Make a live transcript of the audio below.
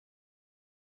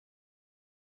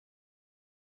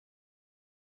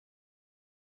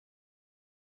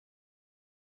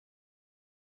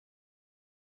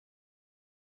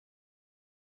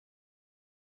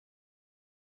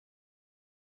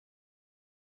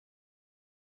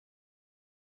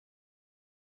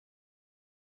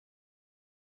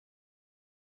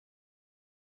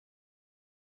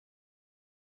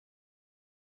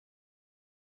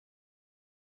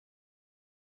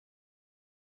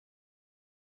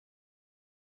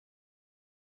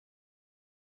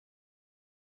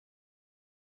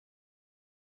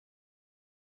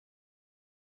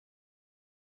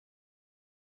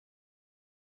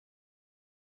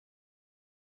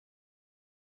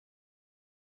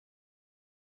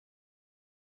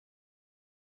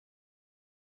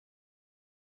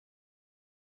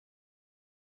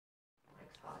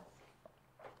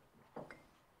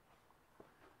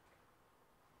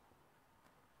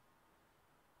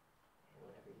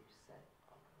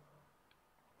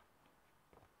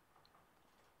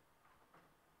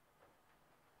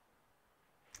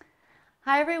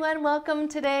Hi everyone, welcome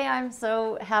today. I'm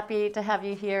so happy to have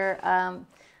you here.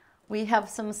 We have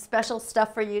some special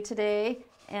stuff for you today,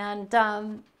 and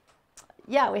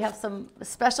yeah, we have some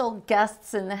special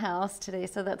guests in the house today,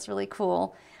 so that's really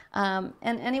cool. And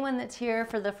anyone that's here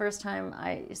for the first time,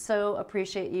 I so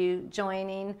appreciate you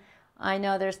joining. I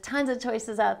know there's tons of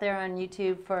choices out there on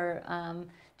YouTube for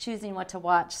choosing what to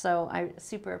watch, so I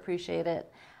super appreciate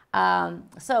it.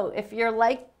 So if you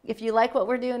like what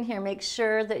we're doing here, make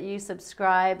sure that you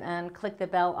subscribe and click the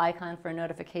bell icon for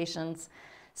notifications.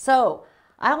 So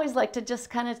I always like to just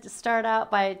kind of start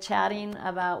out by chatting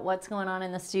about what's going on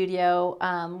in the studio.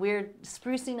 We're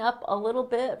sprucing up a little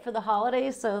bit for the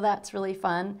holidays, so that's really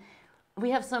fun.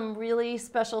 We have some really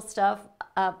special stuff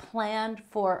planned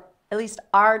for at least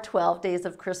our 12 days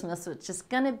of Christmas, which is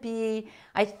going to be,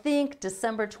 I think,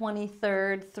 December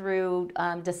 23rd through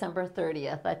December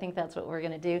 30th. I think that's what we're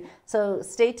going to do. So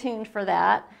stay tuned for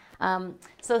that.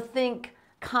 So think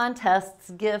contests,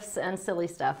 gifts, and silly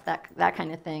stuff, that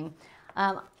kind of thing.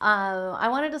 I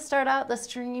wanted to start out the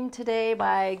stream today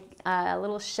by a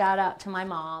little shout out to my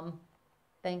mom.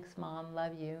 Thanks, Mom.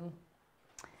 Love you.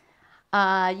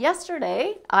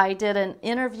 Yesterday, I did an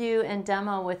interview and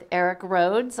demo with Eric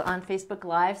Rhodes on Facebook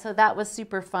Live, so that was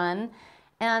super fun.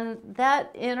 And that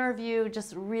interview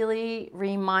just really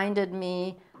reminded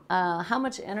me how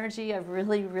much energy I've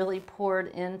really poured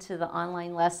into the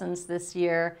online lessons this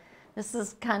year. This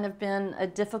has kind of been a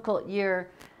difficult year.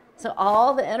 So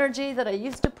all the energy that I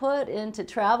used to put into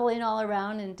traveling all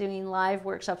around and doing live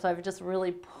workshops, I've just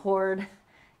really poured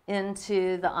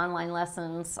into the online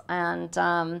lessons.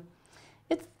 And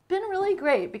it's been really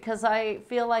great because I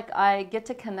feel like I get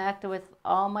to connect with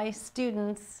all my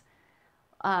students,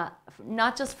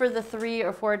 not just for the 3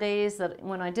 or 4 days that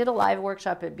when I did a live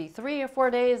workshop, it'd be 3 or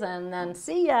 4 days and then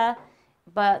see ya.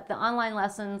 But the online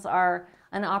lessons are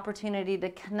an opportunity to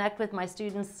connect with my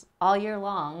students all year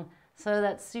long. So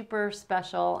that's super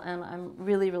special, and I'm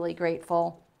really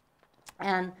grateful.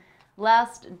 And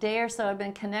last day or so, I've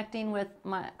been connecting with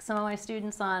some of my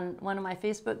students on one of my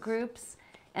Facebook groups,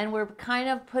 and we're kind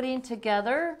of putting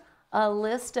together a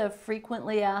list of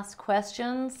frequently asked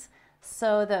questions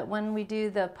so that when we do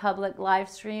the public live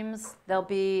streams, there'll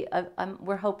be,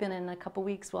 we're hoping in a couple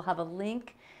weeks we'll have a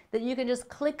link that you can just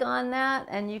click on that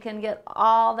and you can get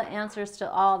all the answers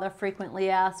to all the frequently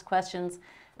asked questions.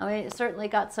 I mean, it certainly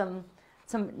got some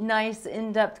nice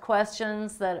in-depth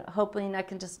questions that hopefully I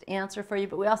can just answer for you,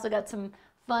 but we also got some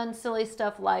fun, silly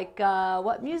stuff like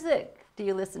what music do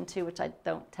you listen to, which I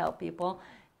don't tell people.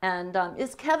 And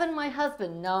is Kevin my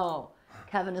husband? No,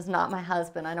 Kevin is not my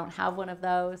husband. I don't have one of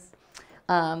those.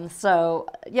 So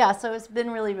yeah, so it's been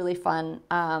really fun.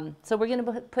 So we're going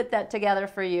to put that together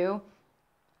for you.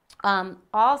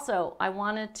 Also, I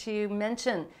wanted to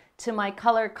mention to my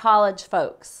Color College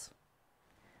folks,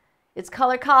 it's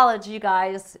Color College, you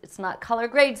guys. It's not Color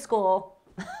Grade School.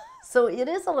 So it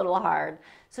is a little hard.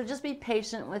 So just be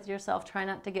patient with yourself. Try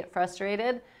not to get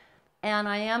frustrated. And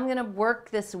I am going to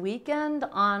work this weekend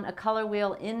on a color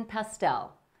wheel in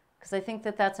pastel because I think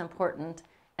that that's important.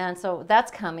 And so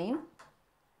that's coming.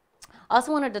 I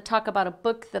also wanted to talk about a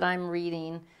book that I'm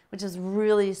reading, which is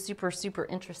really super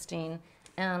interesting.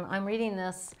 And I'm reading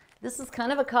this. This is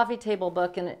kind of a coffee table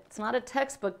book, and it's not a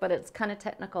textbook, but it's kind of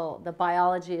technical, The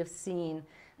Biology of Seeing.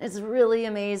 It's really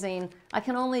amazing. I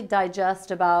can only digest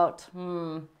about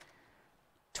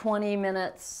 20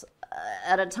 minutes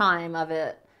at a time of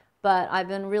it, but I've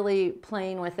been really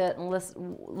playing with it and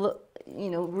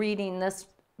reading this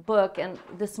book. And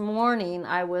this morning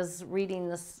I was reading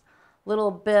this little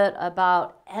bit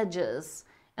about edges,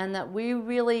 and that we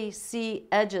really see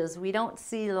edges. We don't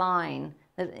see line.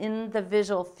 That in the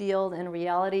visual field in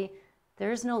reality,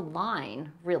 there's no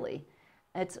line really.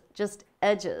 It's just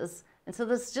edges. And so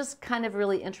this is just kind of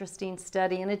really interesting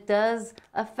study, and it does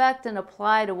affect and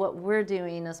apply to what we're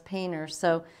doing as painters.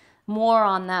 So more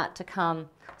on that to come.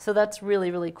 So that's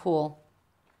really cool.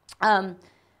 But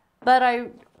I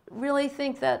really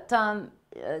think that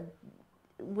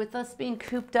with us being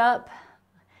cooped up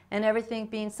and everything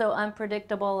being so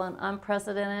unpredictable and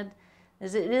unprecedented,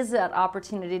 it is that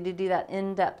opportunity to do that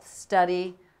in-depth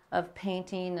study of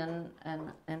painting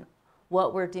and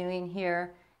what we're doing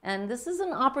here. And this is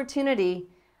an opportunity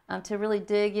to really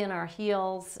dig in our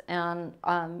heels and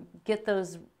get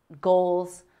those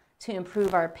goals to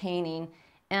improve our painting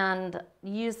and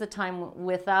use the time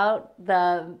without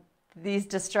these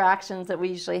distractions that we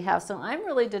usually have. So I'm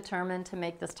really determined to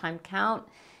make this time count,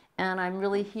 and I'm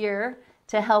really here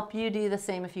to help you do the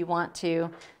same if you want to.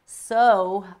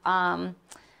 So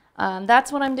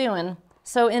that's what I'm doing.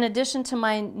 So in addition to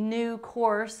my new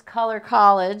course, Color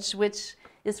College, which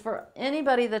is for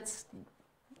anybody that's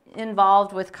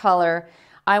involved with color,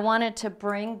 I wanted to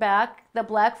bring back the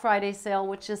Black Friday sale,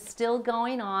 which is still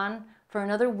going on for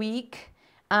another week,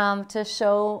 to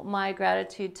show my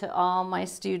gratitude to all my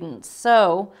students.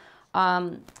 So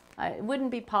it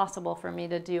wouldn't be possible for me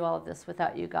to do all of this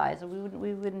without you guys.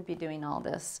 We wouldn't be doing all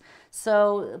this.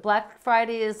 So Black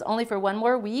Friday is only for one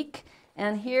more week,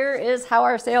 and here is how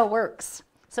our sale works.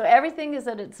 So everything is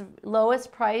at its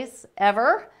lowest price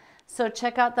ever. So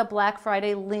check out the Black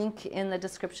Friday link in the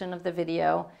description of the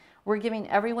video. We're giving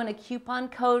everyone a coupon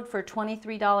code for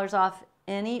 $23 off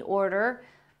any order,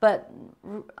 but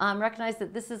recognize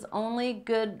that this is only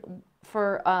good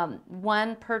for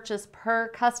one purchase per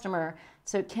customer.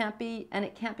 So it can't be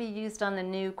used on the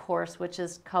new course, which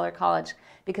is Color College,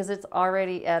 because it's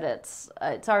already it's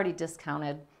already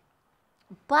discounted.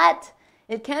 But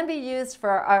it can be used for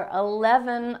our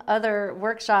 11 other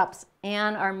workshops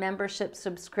and our membership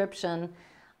subscription.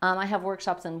 I have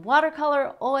workshops in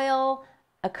watercolor, oil,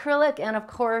 acrylic, and of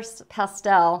course,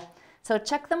 pastel. So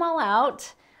check them all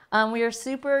out. We are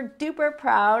super duper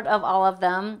proud of all of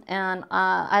them, and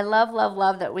I love, love,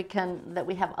 love that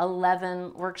we have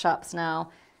 11 workshops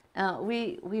now.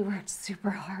 We worked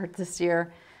super hard this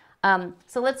year.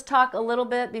 So let's talk a little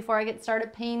bit before I get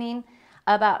started painting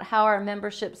about how our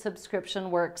membership subscription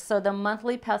works. So the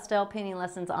monthly pastel painting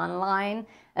lessons online,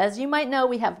 as you might know,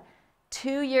 we have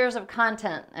 2 years of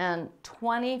content and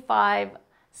 25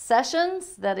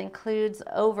 sessions that includes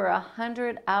over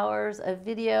 100 hours of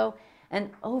video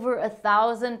and over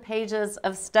 1,000 pages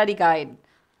of study guide.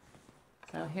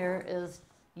 So here is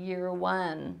year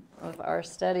 1 of our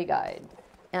study guide,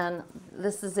 and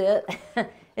this is it.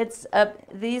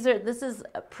 This is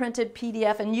a printed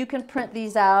PDF, and you can print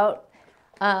these out,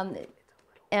 and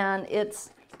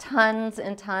it's tons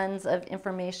and tons of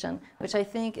information, which I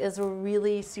think is a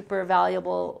really super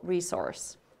valuable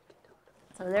resource.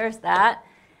 So there's that,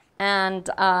 and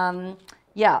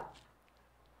yeah,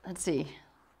 let's see.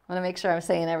 I want to make sure I'm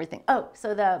saying everything. Oh,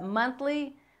 so the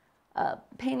monthly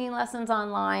painting lessons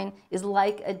online is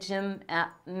like a gym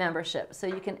membership. So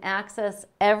you can access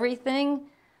everything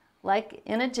like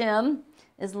in a gym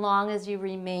as long as you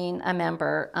remain a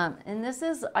member. And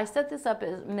I set this up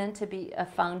as meant to be a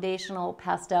foundational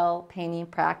pastel painting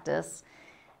practice.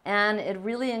 And it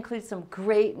really includes some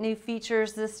great new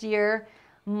features this year.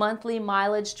 Monthly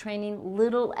mileage training,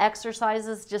 little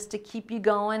exercises just to keep you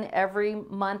going every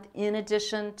month in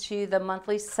addition to the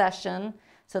monthly session.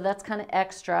 So that's kind of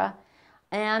extra.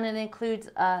 And it includes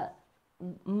a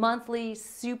monthly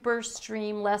super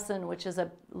stream lesson, which is a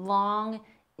long,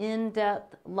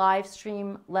 in-depth live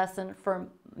stream lesson for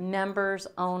members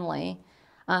only.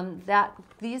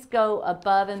 These go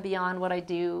above and beyond what I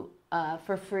do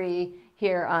for free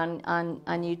here on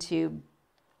YouTube.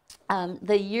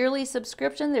 The yearly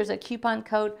subscription, there's a coupon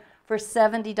code for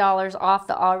 $70 off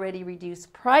the already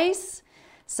reduced price.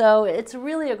 So it's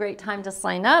really a great time to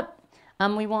sign up.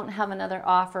 We won't have another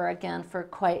offer again for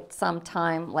quite some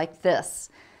time like this.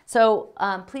 So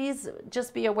please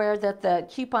just be aware that the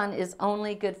coupon is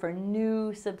only good for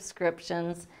new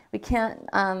subscriptions. We can't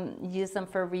use them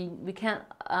for we can't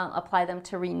apply them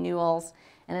to renewals,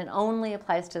 and it only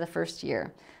applies to the first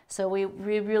year. So we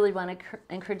really want to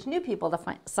encourage new people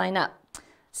to sign up.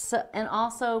 So, and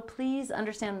also, please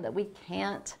understand that we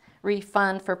can't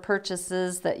refund for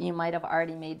purchases that you might have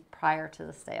already made prior to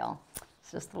the sale.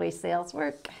 It's just the way sales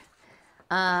work.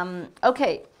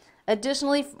 Okay.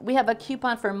 Additionally, we have a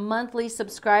coupon for monthly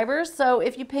subscribers. So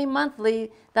if you pay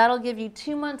monthly, that'll give you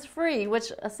 2 months free,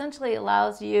 which essentially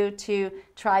allows you to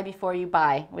try before you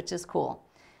buy, which is cool.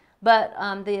 But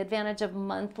the advantage of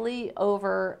monthly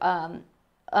over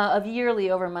of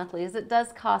yearly over monthly is it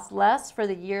does cost less for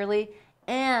the yearly,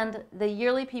 and the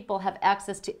yearly people have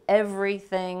access to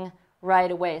everything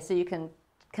right away. So you can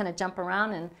kind of jump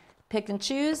around and pick and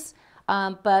choose,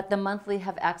 but the monthly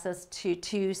have access to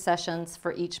 2 sessions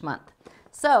for each month.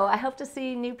 So I hope to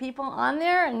see new people on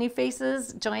there and new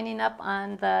faces joining up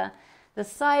on the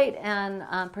site and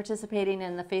participating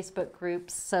in the Facebook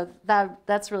groups. So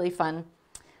that's really fun.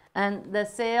 And the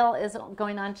sale is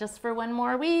going on just for 1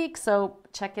 more week, so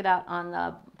check it out on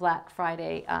the Black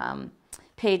Friday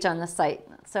page on the site.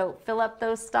 So fill up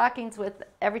those stockings with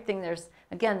everything. There's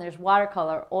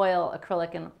watercolor, oil,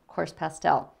 acrylic, and of course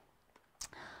pastel.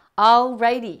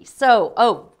 Alrighty,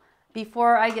 so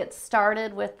before I get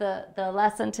started with the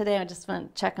lesson today, I just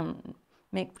want to check and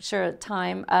make sure of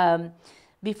time.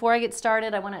 Before I get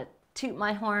started, I want to toot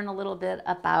my horn a little bit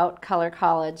about Color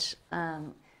College.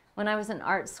 One when I was in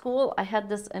art school, I had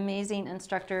this amazing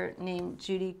instructor named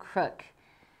Judy Crook.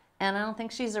 And I don't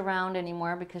think she's around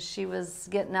anymore because she was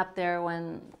getting up there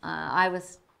when I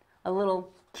was a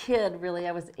little kid, really.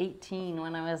 I was 18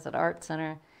 when I was at Art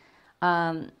Center.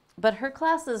 But her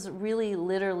classes really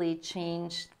literally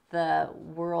changed the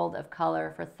world of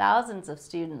color for thousands of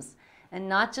students, and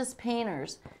not just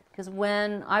painters. Because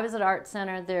when I was at Art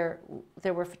Center,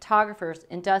 there were photographers,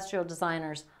 industrial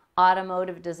designers,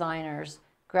 automotive designers,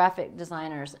 graphic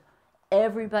designers.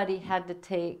 Everybody had to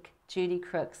take Judy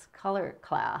Crook's color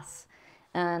class.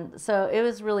 And so it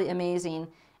was really amazing.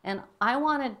 And I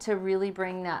wanted to really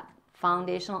bring that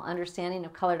foundational understanding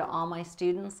of color to all my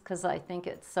students because I think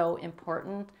it's so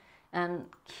important and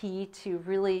key to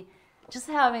really just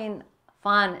having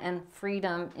fun and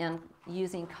freedom in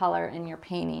using color in your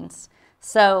paintings.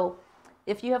 So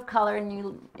if you have color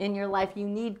in your life, you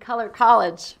need Color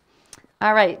College.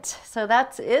 All right, so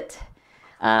that's it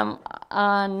on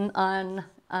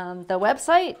the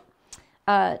website.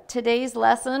 Today's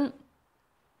lesson,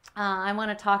 I want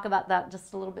to talk about that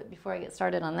just a little bit before I get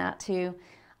started on that too.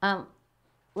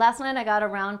 Last night I got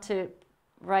around to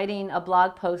writing a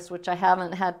blog post, which I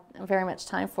haven't had very much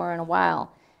time for in a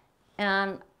while.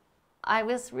 And I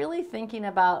was really thinking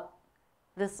about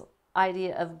this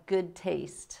idea of good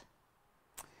taste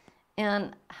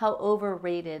and how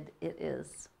overrated it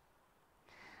is.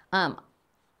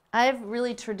 I've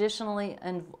really traditionally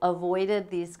avoided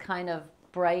these kind of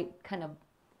bright, kind of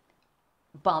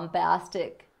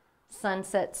bombastic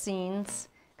sunset scenes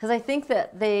because I think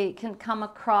that they can come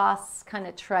across kind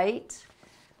of trite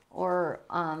or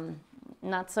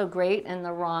not so great in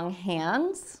the wrong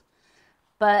hands.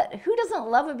 But who doesn't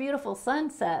love a beautiful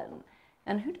sunset?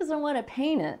 And who doesn't want to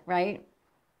paint it, right?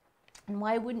 And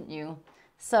why wouldn't you?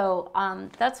 So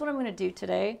that's what I'm going to do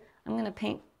today. I'm going to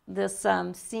paint this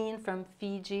scene from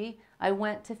Fiji. I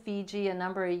went to Fiji a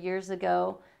number of years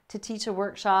ago to teach a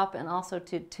workshop and also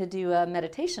to do a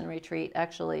meditation retreat,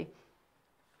 actually.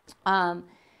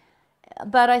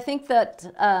 But I think that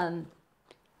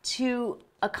to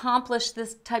accomplish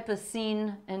this type of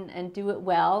scene and do it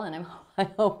well, and I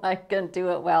hope I can do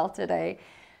it well today,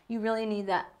 you really need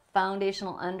that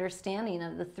foundational understanding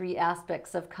of the three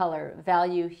aspects of color: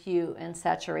 value, hue, and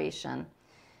saturation.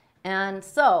 And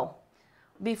so,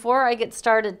 before I get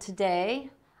started today,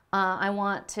 I'm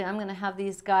going to have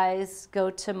these guys go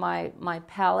to my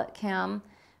palette cam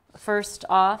first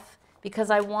off because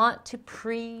I want to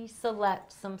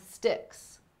pre-select some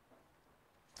sticks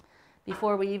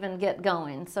before we even get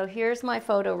going. So here's my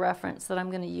photo reference that I'm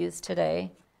going to use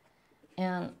today.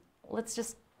 And let's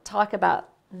just talk about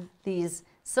these.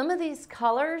 Some of these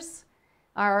colors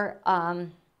are,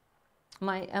 am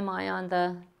I on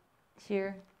the,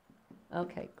 here?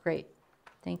 Okay, great.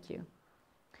 Thank you.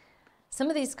 Some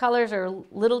of these colors are a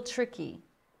little tricky.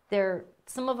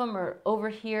 Some of them are over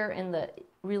here in the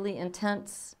really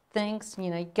intense things. You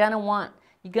know, you're gonna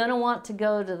want to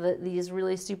go to these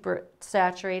really super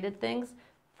saturated things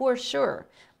for sure.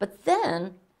 But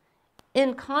then,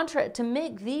 in contrast, to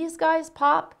make these guys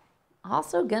pop,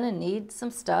 also gonna need some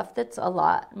stuff that's a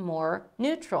lot more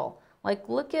neutral. Like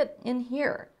look at in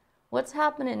here. What's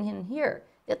happening in here?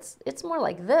 It's more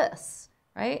like this,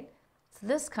 right? It's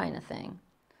this kind of thing.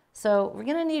 So we're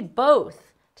gonna need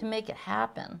both to make it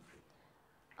happen.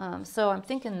 So I'm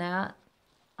thinking that.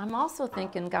 I'm also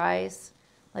thinking, guys,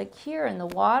 like here in the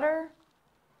water,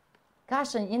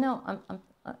 gosh, and you know,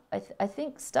 I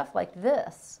think stuff like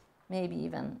this, maybe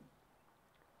even.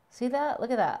 See that?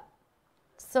 Look at that.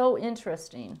 So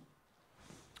interesting.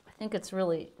 I think it's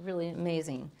really, really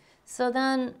amazing. So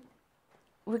then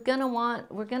we're gonna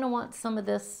want some of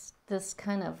this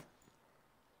kind of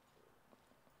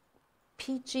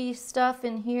peachy stuff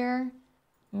in here.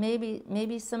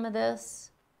 Maybe some of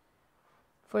this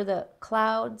for the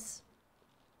clouds.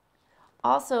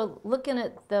 Also, looking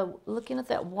at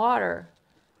that water,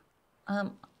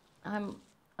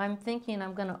 I'm thinking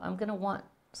I'm gonna want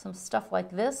some stuff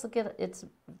like this. Look at it, it's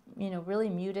really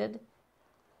muted.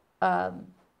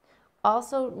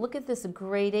 Also, look at this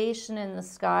gradation in the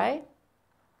sky.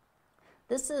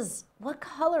 What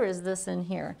color is this in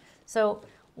here? So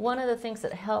one of the things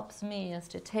that helps me is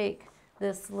to take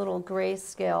this little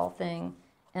grayscale thing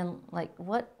and like,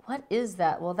 what is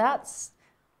that? Well,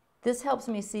 this helps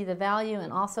me see the value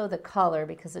and also the color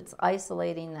because it's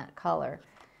isolating that color.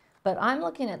 But I'm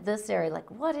looking at this area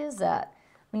like, what is that?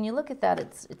 When you look at that,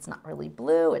 it's not really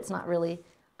blue. It's not really.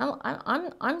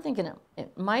 I'm thinking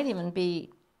it might even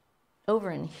be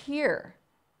over in here.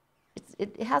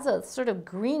 It has a sort of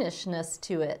greenishness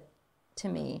to it, to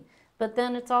me. But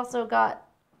then it's also got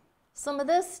some of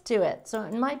this to it. So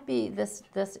it might be this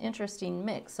interesting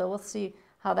mix. So we'll see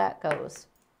how that goes.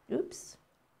 Oops.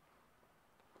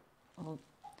 All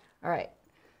right.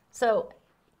 So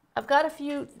I've got a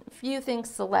few things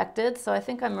selected, so I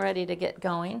think I'm ready to get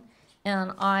going.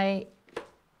 And I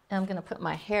am going to put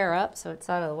my hair up so it's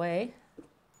out of the way.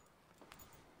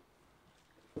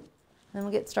 Then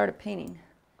we'll get started painting.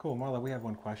 Cool. Marla, we have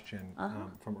one question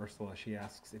from Ursula. She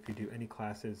asks if you do any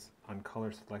classes on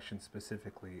color selection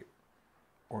specifically,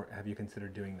 or have you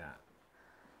considered doing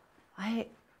that?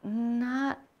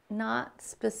 Not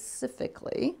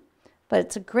specifically, but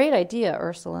it's a great idea,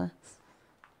 Ursula.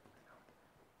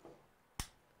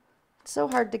 It's so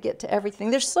hard to get to everything.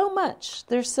 There's so much.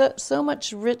 There's so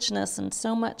much richness and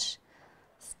so much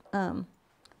to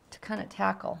kind of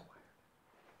tackle.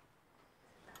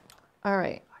 All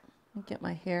right. Get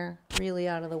my hair really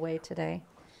out of the way today.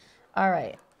 All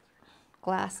right,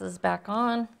 glasses back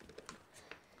on.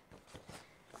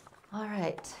 All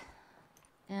right,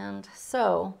 and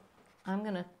so I'm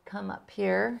gonna come up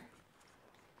here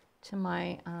to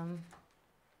my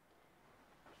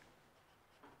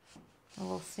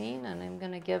little scene, and I'm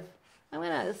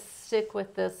gonna stick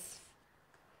with this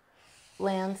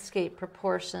landscape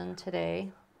proportion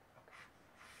today.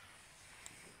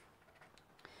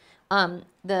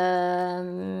 The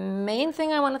main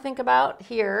thing I want to think about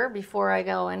here before I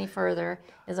go any further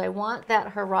is I want that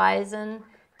horizon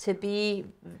to be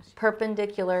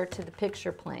perpendicular to the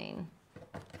picture plane.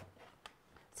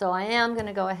 So I am going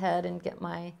to go ahead and get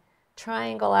my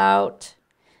triangle out.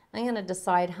 I'm going to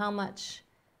decide how much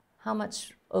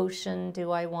ocean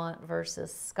do I want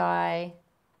versus sky.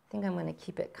 I think I'm going to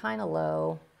keep it kind of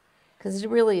low because it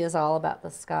really is all about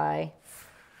the sky.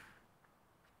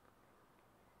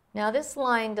 Now this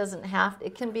line doesn't have to,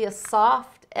 it can be a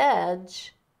soft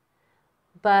edge,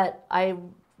 but I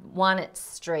want it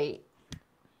straight.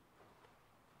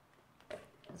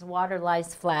 The water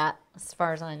lies flat as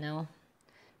far as I know.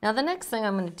 Now the next thing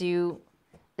I'm going to do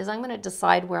is I'm going to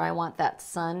decide where I want that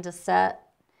sun to set.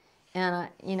 And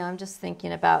I'm just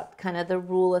thinking about kind of the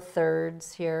rule of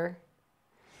thirds here.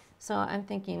 So I'm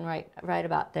thinking right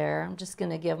about there. I'm just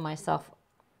going to give myself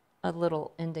a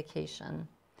little indication.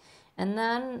 And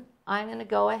then I'm going to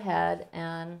go ahead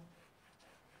and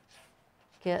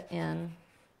get in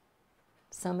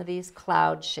some of these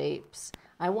cloud shapes.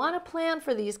 I want to plan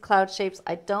for these cloud shapes.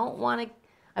 I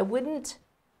wouldn't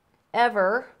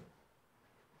ever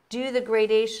do the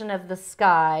gradation of the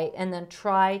sky and then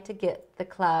try to get the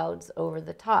clouds over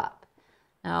the top.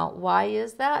 Now, why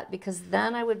is that? Because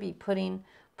then I would be putting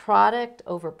product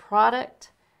over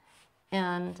product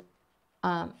and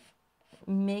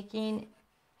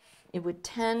it would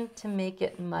tend to make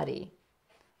it muddy.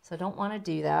 So I don't want to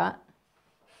do that.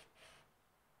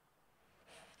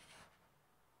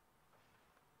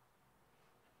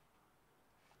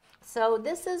 So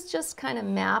this is just kind of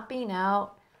mapping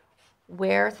out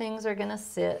where things are going to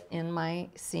sit in my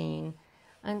scene.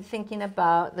 I'm thinking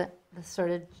about the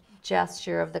sort of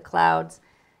gesture of the clouds.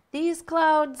 These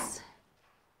clouds,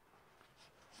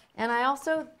 and I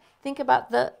also think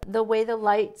about the way the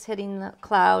light's hitting the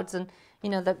clouds, and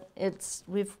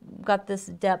we've got this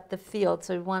depth of field,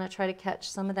 so we want to try to catch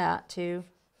some of that too.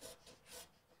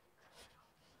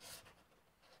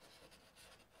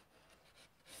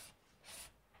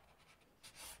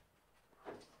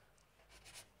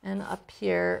 And up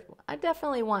here, I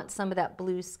definitely want some of that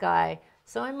blue sky,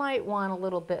 so I might want a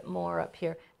little bit more up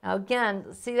here. Now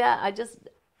again, see that? I just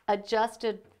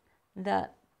adjusted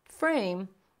that frame,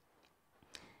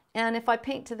 and if I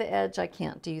paint to the edge, I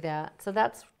can't do that. So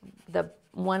that's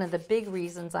one of the big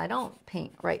reasons I don't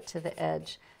paint right to the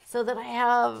edge, so that I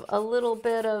have a little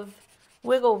bit of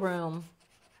wiggle room.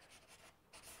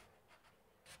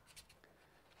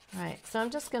 All right, so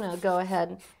I'm just going to go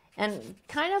ahead and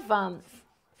kind of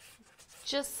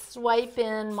just swipe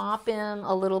in, mop in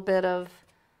a little bit of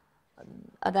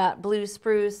that blue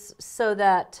spruce so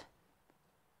that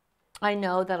I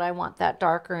know that I want that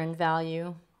darker in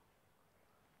value.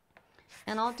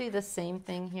 And I'll do the same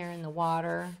thing here in the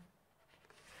water.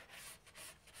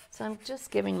 So I'm just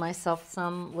giving myself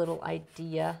some little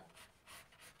idea.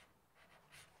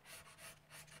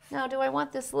 Now, do I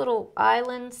want this little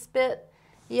island spit?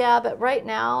 Yeah, but right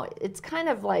now it's kind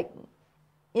of like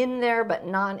in there, but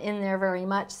not in there very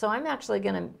much. So I'm actually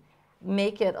going to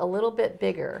make it a little bit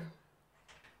bigger.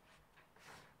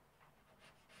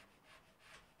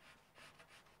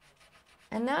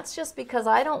 And that's just because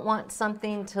I don't want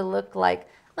something to look like,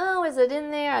 oh, is it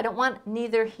in there? I don't want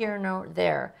neither here nor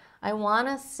there. I want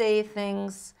to say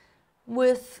things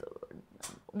with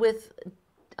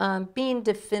being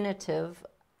definitive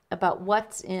about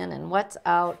what's in and what's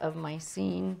out of my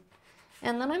scene.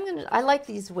 And then I like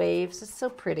these waves. It's so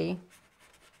pretty.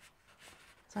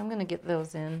 So I'm gonna get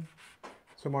those in.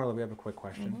 So Marla, we have a quick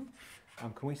question.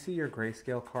 Can we see your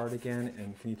grayscale card again,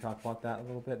 and can you talk about that a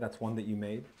little bit? That's one that you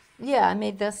made? Yeah, I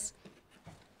made this.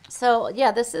 So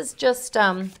yeah, this is just,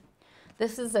 I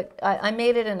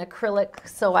made it in acrylic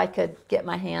so I could get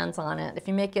my hands on it. If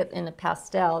you make it in a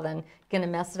pastel, then you're gonna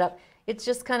mess it up. It's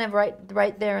just kind of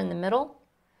right there in the middle.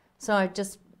 So I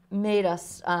just made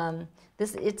us,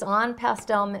 it's on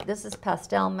pastel, this is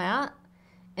Pastelmat,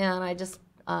 and I just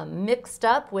mixed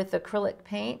up with acrylic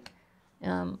paint,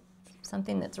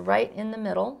 something that's right in the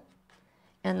middle,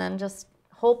 and then just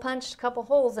hole punched a couple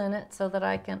holes in it so that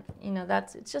I can,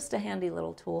 it's just a handy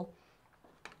little tool.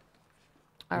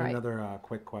 All right. Another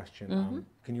quick question.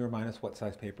 Can you remind us what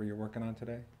size paper you're working on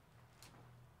today?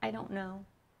 I don't know.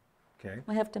 Okay.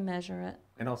 I have to measure it.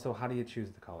 And also, how do you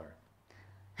choose the color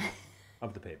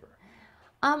of the paper?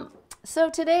 So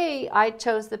today I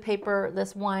chose the paper,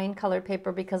 this wine color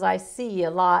paper, because I see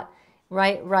a lot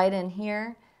right in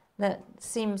here that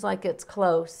seems like it's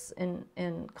close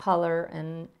in color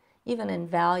and even in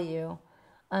value.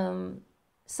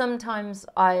 Sometimes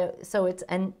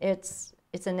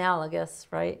it's analogous,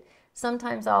 right?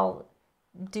 Sometimes I'll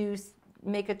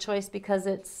make a choice because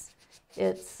it's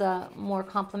more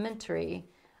complementary,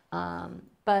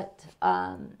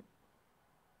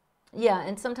 yeah,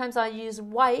 and sometimes I'll use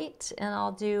white and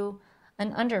I'll do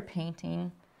an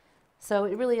underpainting. So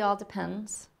it really all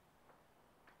depends.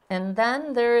 And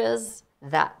then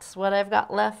that's what I've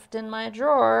got left in my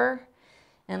drawer,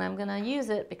 and I'm gonna use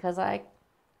it because I'm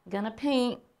gonna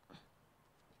paint.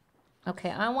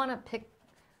 Okay, I wanna pick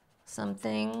some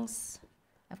things.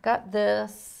 I've got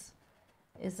this.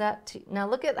 Now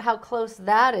look at how close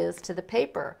that is to the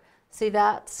paper. See,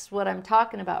 that's what I'm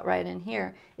talking about right in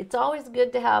here. It's always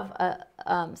good to have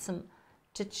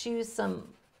choose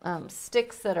some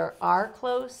sticks that are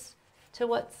close to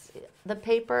what's the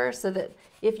paper, so that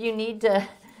if you need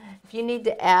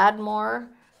to add more,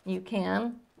 you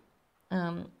can.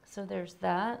 So there's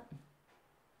that.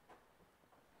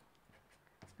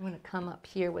 I'm going to come up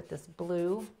here with this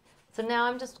blue. So now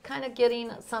I'm just kind of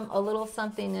getting a little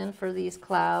something in for these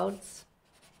clouds.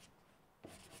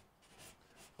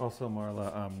 Also,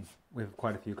 Marla, we have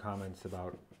quite a few comments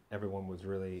about everyone was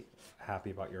really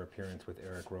happy about your appearance with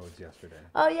Eric Rhodes yesterday.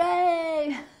 Oh,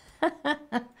 yay!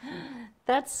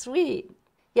 That's sweet.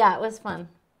 Yeah, it was fun.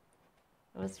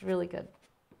 It was really good.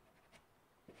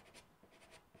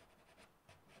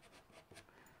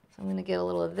 So I'm going to get a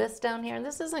little of this down here. And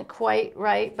this isn't quite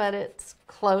right, but it's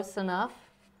close enough.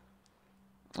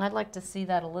 I'd like to see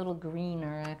that a little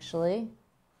greener, actually.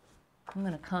 I'm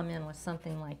going to come in with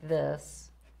something like this.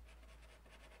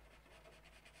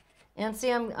 And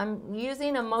see, I'm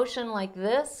using a motion like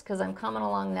this because I'm coming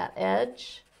along that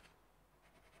edge.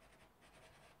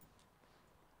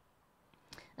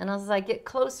 And as I get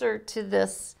closer to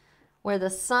this, where the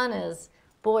sun is,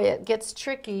 boy, it gets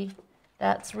tricky.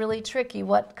 That's really tricky.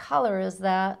 What color is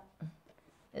that?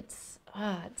 It's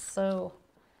so,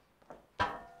 I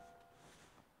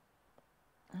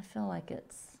feel like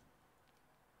it's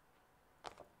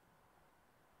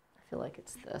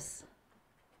this.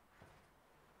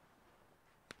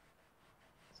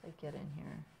 So I get in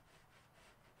here.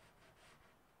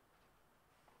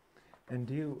 And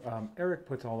do you, Eric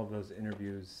puts all of those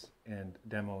interviews and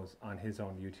demos on his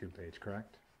own YouTube page,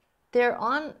 correct? They're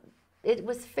on, it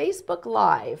was Facebook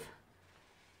Live.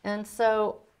 And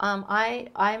so I'm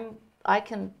going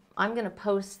to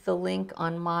post the link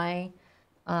on my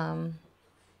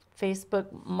Facebook,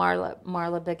 Marla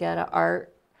Bagetta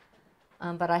Art.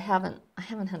 But I haven't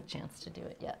had a chance to do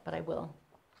it yet, but I will.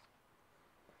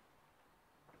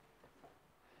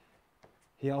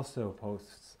 He also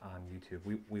posts on YouTube.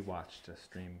 We watched a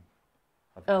stream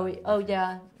of Oh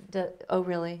yeah. Oh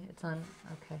really? It's on.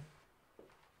 Okay.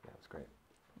 Yeah, it's great.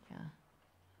 Yeah.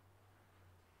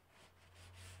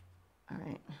 All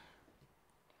right.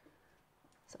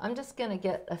 So I'm just gonna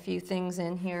get a few things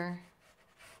in here,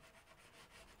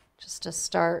 just to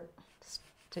start,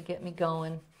 to get me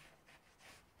going.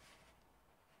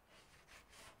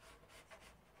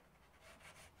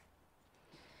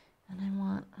 And I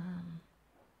want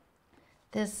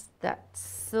that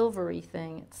silvery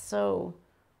thing. It's so,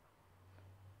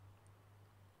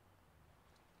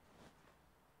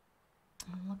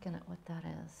 I'm looking at what that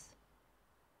is.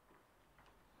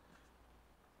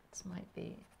 This might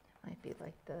be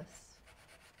like this.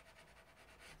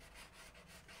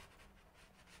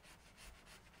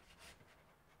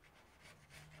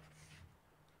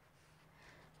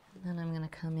 And then I'm going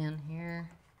to come in here.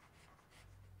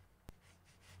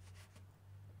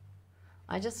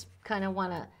 I just kind of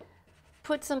want to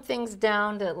put some things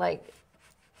down to like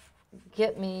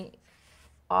get me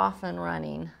off and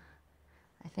running.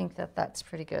 I think that that's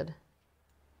pretty good.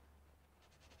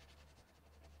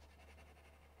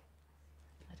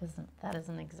 That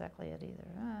isn't exactly it either.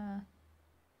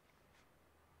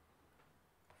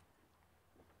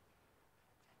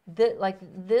 Like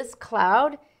this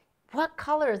cloud, what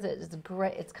color is it? It's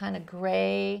gray. It's kind of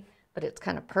gray, but it's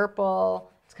kind of purple.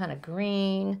 It's kind of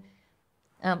green.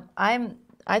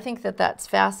 I think that that's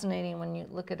fascinating when you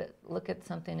look at it, look at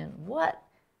something, and what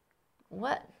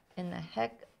in the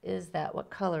heck is that? What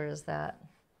color is that?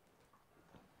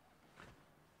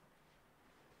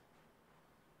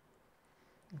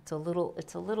 It's a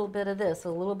little bit of this, a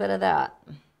little bit of that.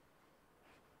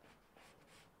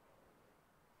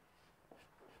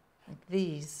 Like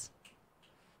these.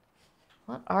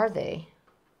 What are they?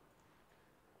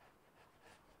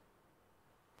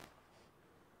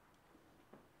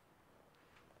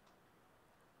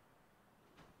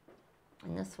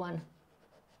 And this one.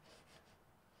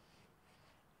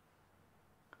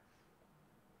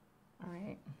 All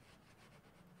right.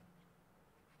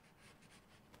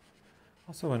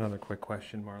 Also, another quick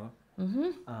question, Marla. Mm-hmm.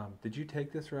 Did you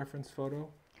take this reference photo?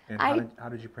 And how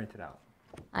did you print it out?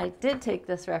 I did take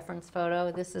this reference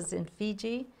photo. This is in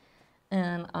Fiji.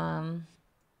 And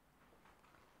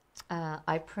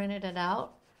I printed it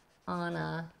out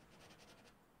on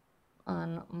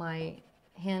my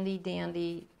handy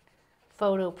dandy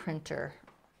photo printer,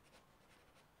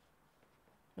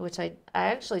 which I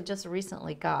actually just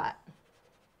recently got.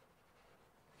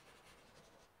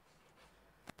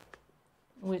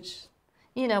 Which,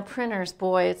 you know, printers,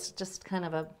 boy, it's just kind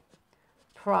of a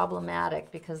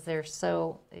problematic because they're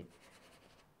so, they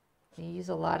use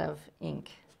a lot of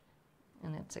ink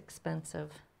and it's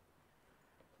expensive.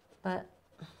 But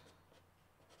that's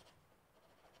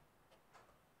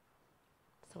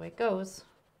the way it goes.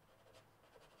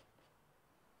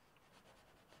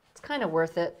 It's kind of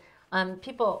worth it.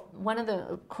 One of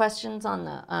the questions on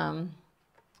the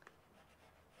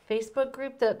Facebook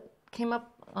group that came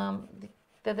up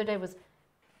the other day was,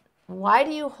 why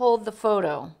do you hold the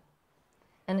photo?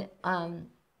 And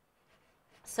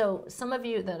so some of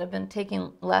you that have been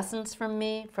taking lessons from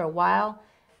me for a while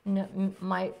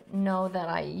might know that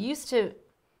I used to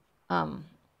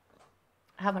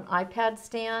have an iPad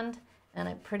stand, and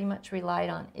I pretty much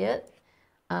relied on it.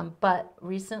 But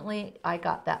recently I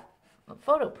got that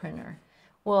photo printer.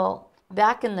 Well,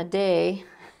 back in the day,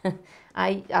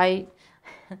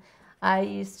 I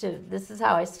used to, this is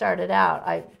how I started out.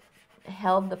 I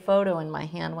held the photo in my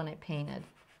hand when I painted.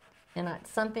 And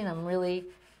it's something I'm really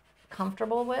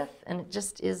comfortable with, and it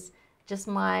just is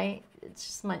it's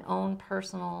just my own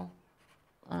personal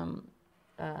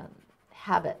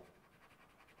habit.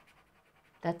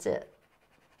 That's it.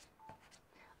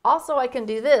 Also, I can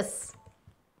do this.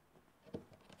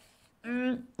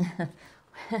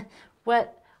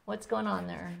 What's going on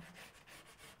there?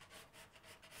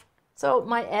 So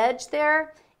my edge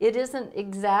there, it isn't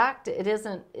exact.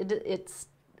 It's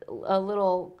a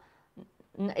little,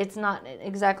 it's not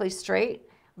exactly straight,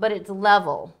 but it's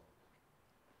level.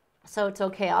 So it's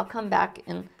okay. I'll come back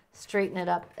and straighten it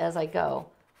up as I go.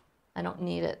 I don't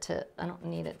need it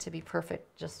to be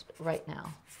perfect just right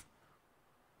now.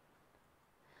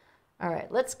 All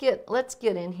right, let's get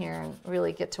in here and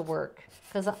really get to work,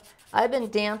 because I've been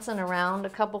dancing around a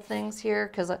couple things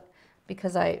here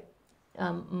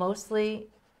mostly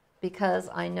because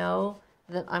I know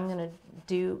that I'm going to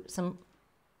do some,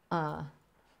 that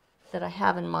I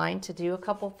have in mind to do a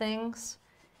couple things,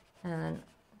 and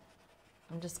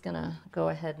I'm just going to go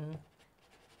ahead and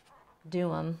do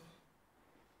them.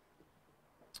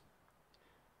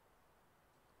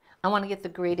 I want to get the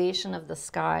gradation of the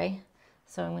sky,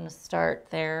 so I'm going to start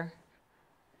there.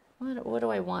 What do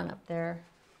I want up there?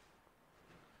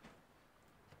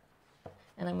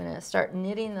 And I'm going to start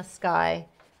knitting the sky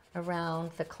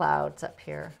around the clouds up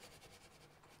here.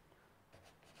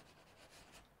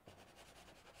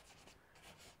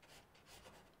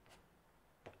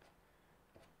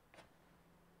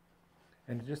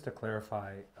 And just to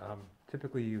clarify,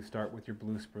 typically you start with your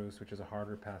blue spruce, which is a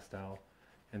harder pastel,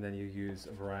 and then you use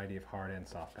a variety of hard and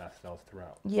soft pastels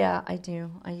throughout. Yeah, I do.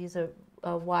 I use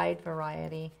a wide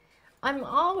variety. I'm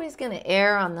always going to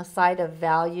err on the side of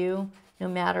value, no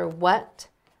matter what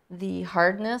the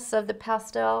hardness of the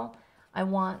pastel. I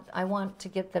want to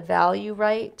get the value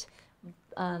right.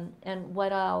 And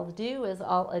what I'll do is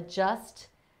I'll adjust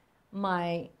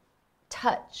my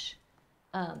touch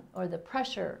or the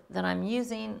pressure that I'm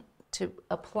using to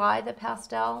apply the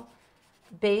pastel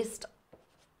based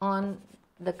on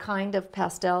the kind of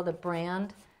pastel, the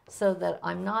brand. so that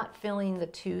I'm not filling the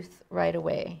tooth right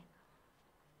away.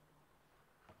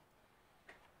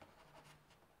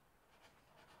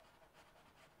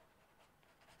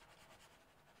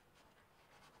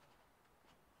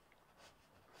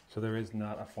 So there is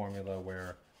not a formula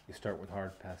where you start with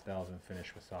hard pastels and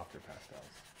finish with softer pastels.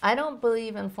 I don't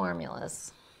believe in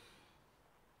formulas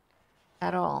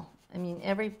at all. I mean,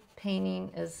 every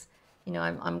painting is, you know,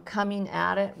 I'm coming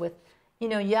at it with, you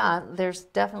know, yeah, there's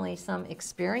definitely some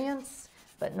experience,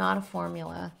 but not a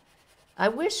formula. I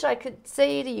wish I could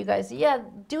say to you guys, yeah,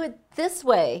 do it this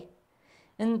way,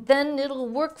 and then it'll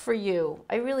work for you.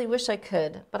 I really wish I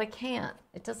could, but I can't.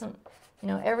 It doesn't, you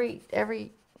know,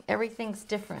 everything's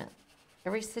different.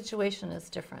 Every situation is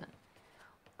different.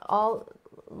 All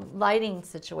lighting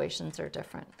situations are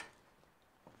different.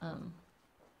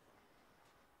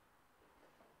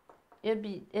 It'd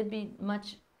be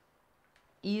much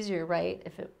easier, right,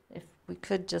 if we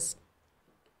could just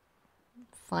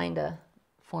find a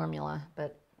formula,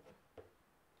 but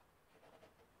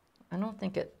I don't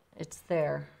think it's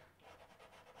there.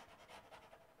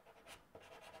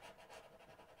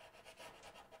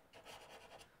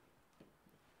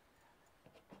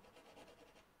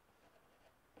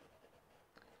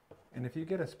 And if you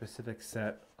get a specific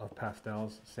set of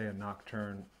pastels, say a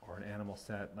nocturne or an animal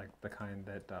set, like the kind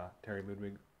that Terry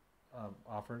Ludwig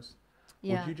offers,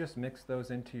 Yeah. would you just mix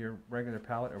those into your regular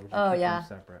palette, or would you Oh, keep yeah. them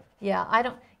separate? Yeah, I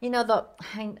don't, you know,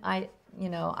 you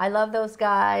know, I love those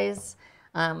guys.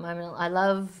 I mean, I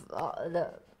love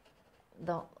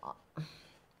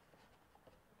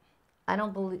I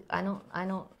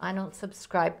don't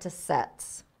subscribe to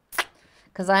sets.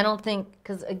 Because I don't think,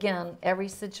 because again, every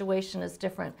situation is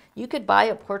different. You could buy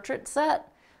a portrait set,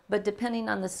 but depending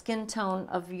on the skin tone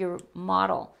of your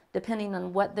model, depending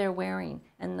on what they're wearing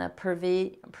and the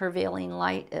prevailing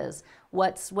light is,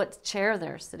 what chair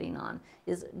they're sitting on,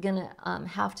 is going to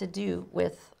have to do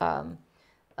with, going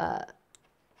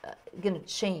to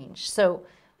change. So,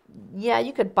 yeah,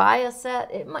 you could buy a set.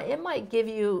 It might give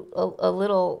you a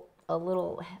little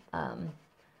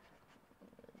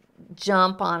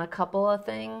jump on a couple of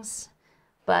things,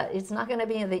 but it's not going to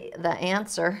be the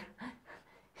answer.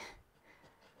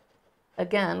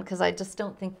 Again, because I just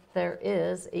don't think there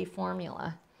is a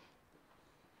formula.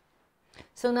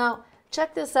 So now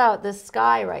check this out, this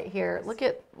sky right here. Look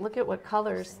at what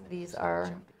colors these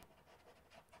are.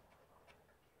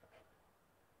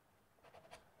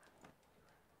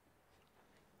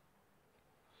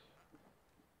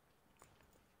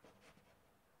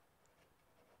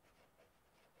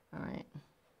 All right.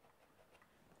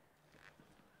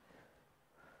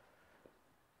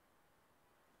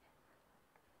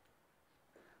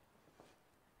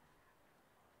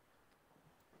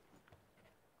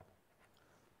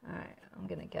 All right, I'm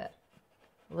going to get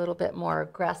a little bit more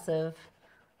aggressive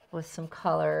with some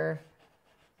color,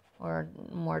 or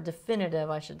more definitive,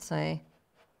 I should say.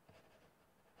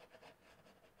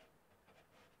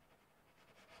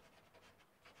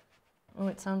 Oh,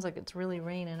 it sounds like it's really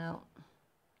raining out.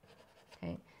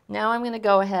 Okay, now I'm going to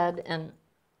go ahead and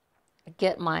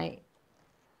get my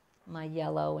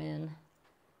yellow in.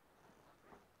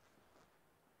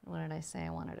 What did I say? I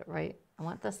wanted it right. I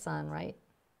want the sun, right?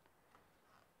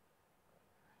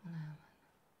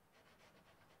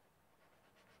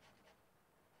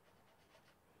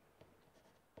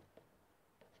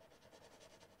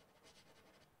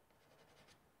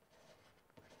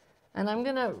 And I'm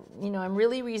going to, you know, I'm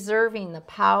really reserving the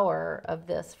power of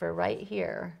this for right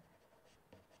here.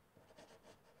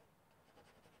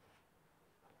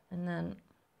 And then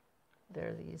there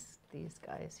are these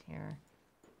guys here.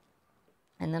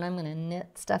 And then I'm going to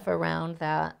knit stuff around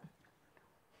that.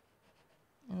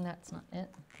 And that's not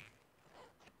it.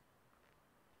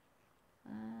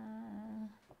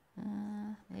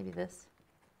 Maybe this.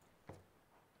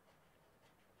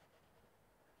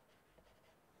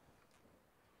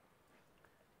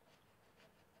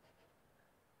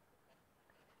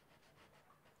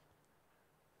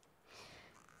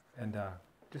 And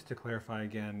just to clarify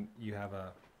again, you have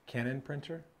a Canon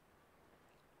printer?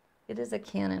 It is a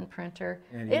Canon printer.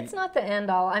 And it's not the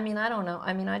end all. I mean, I don't know.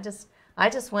 I mean, I just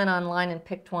went online and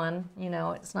picked one. You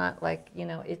know, it's not like, you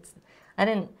know, I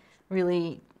didn't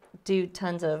really do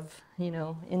tons of, you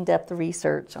know, in-depth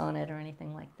research on it or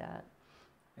anything like that.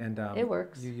 And it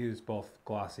works. You use both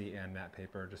glossy and matte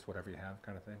paper, just whatever you have,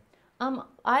 kind of thing?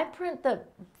 I print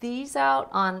these out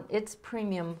on, it's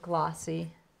premium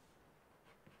glossy.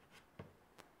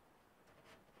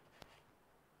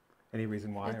 Any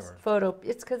reason why? It's or?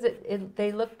 It's because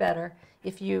they look better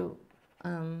if you,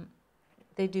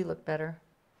 they do look better.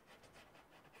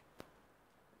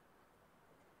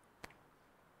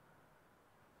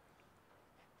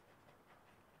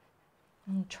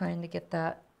 I'm trying to get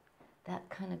that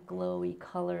kind of glowy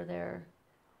color there.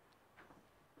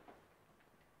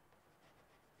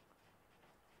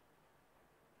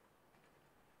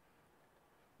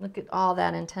 Look at all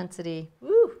that intensity.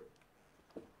 Woo!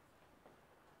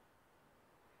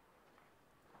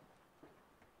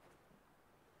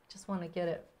 Just want to get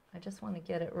it. I just want to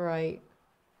get it right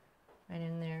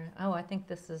in there. Oh, I think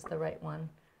this is the right one.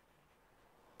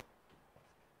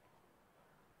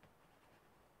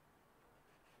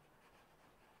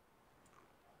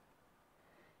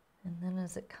 And then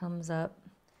as it comes up,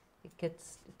 it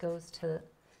goes to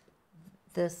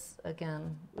this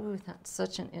again. Ooh, that's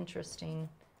such an interesting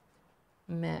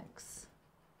mix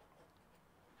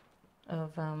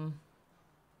of that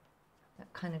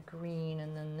kind of green,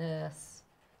 and then this.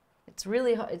 It's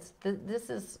really hard. This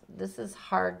is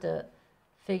hard to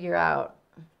figure out.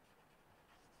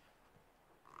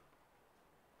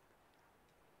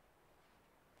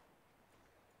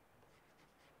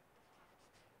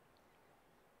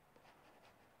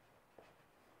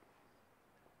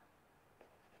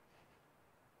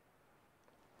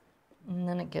 And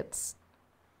then it gets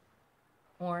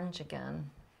orange again.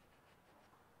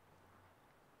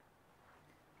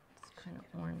 It's kind of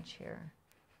orange here.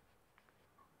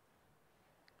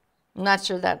 I'm not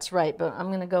sure that's right, but I'm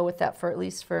going to go with that for at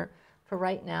least for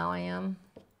right now. I am.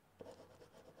 What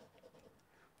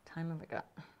time have I got?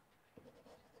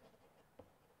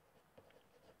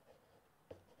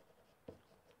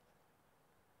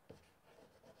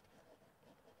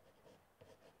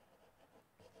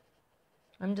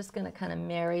 I'm just going to kind of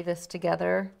marry this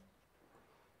together.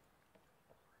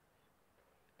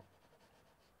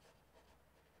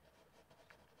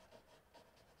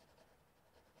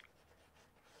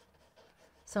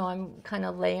 So I'm kind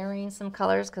of layering some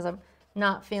colors because I'm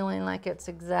not feeling like it's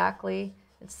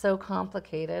so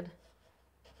complicated.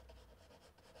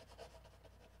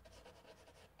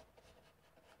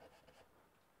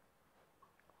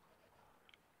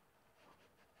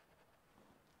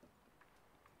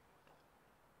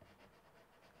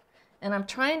 And I'm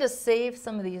trying to save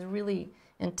some of these really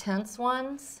intense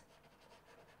ones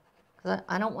because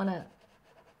I don't want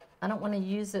to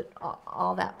use it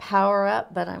all that power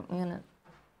up, but I'm going to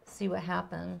see what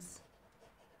happens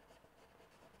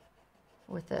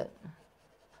with it.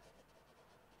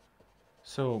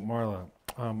 So Marla,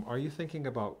 are you thinking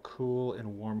about cool and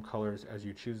warm colors as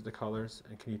you choose the colors?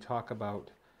 And can you talk about,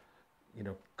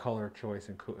 color choice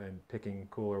and picking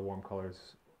cool or warm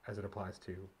colors as it applies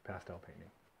to pastel painting?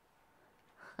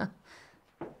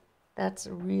 That's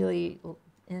a really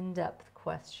in-depth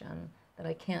question that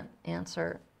I can't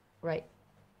answer right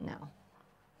now.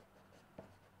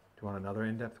 Do you want another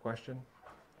in-depth question?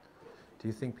 Do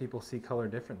you think people see color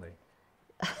differently?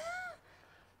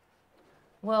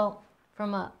 Well,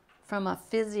 from a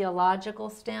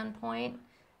physiological standpoint,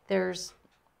 there's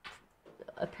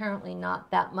apparently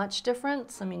not that much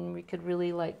difference. I mean, we could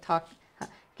really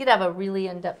could have a really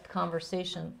in-depth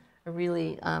conversation, a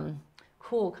really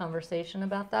cool conversation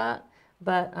about that.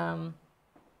 But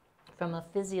from a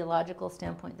physiological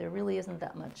standpoint, there really isn't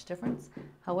that much difference.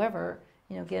 However,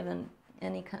 given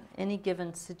any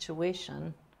given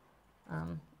situation,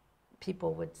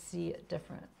 people would see it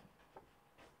different.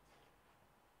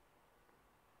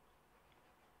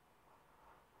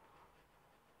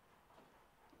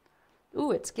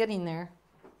 Ooh, it's getting there.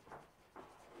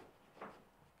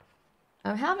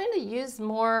 I'm having to use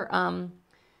more,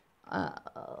 a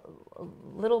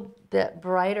little bit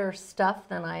brighter stuff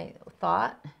than I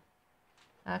thought,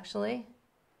 actually,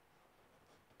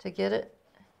 to get it,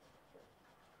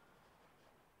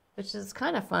 which is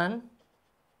kind of fun.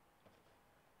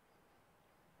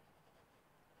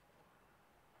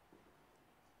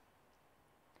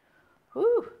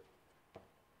 Whew,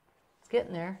 it's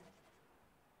getting there.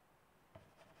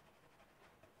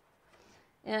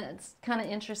 And it's kind of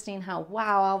interesting how,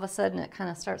 wow, all of a sudden it kind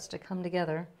of starts to come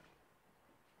together.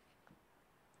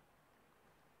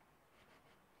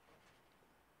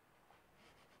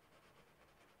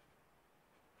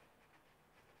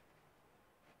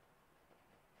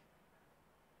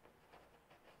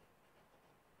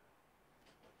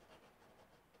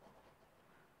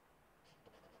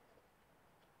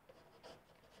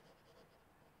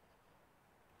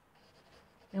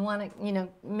 They want to,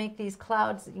 make these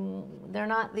clouds. They're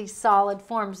not these solid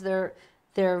forms. They're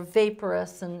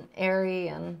vaporous and airy,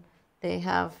 and they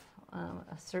have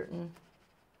a certain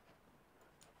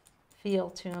feel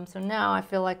to them. So now I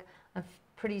feel like I'm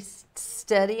pretty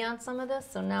steady on some of this.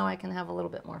 So now I can have a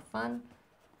little bit more fun.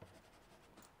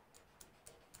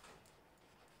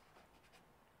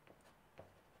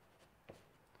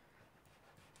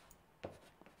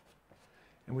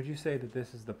 And would you say that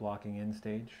this is the blocking in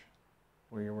stage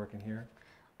where you're working here?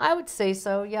 I would say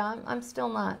so. Yeah, I'm still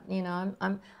not. You know,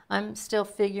 I'm still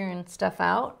figuring stuff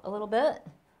out a little bit.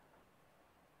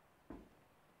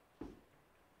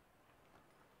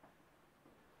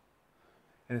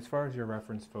 And as far as your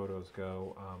reference photos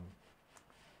go,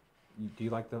 do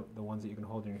you like the ones that you can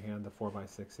hold in your hand, the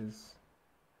 4x6s?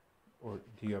 Or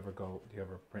do you ever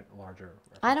print larger?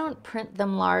 I don't print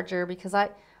them larger because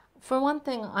for one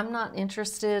thing, I'm not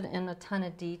interested in a ton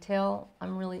of detail.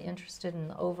 I'm really interested in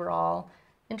the overall,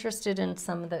 interested in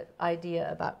some of the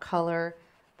idea about color,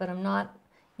 but I'm not,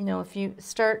 you know, if you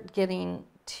start getting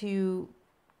too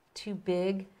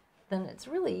big, then it's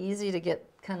really easy to get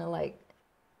kind of like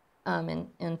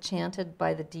enchanted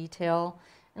by the detail,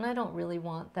 and I don't really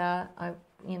want that.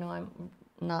 You know, I'm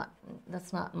not,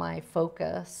 that's not my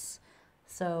focus.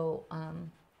 So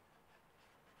I'm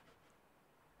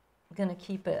going to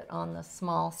keep it on the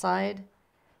small side.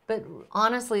 But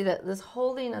honestly, this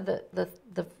holding of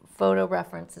the photo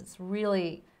reference, it's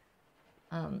really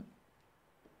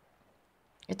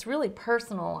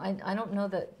personal. I don't know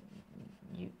that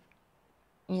you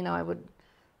know, I would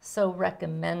so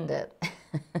recommend it,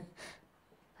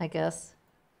 I guess.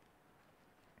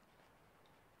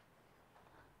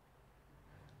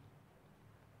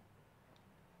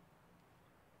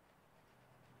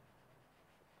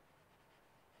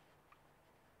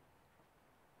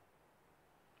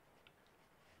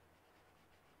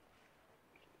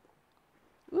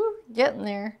 Ooh, getting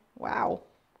there. Wow.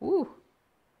 Ooh.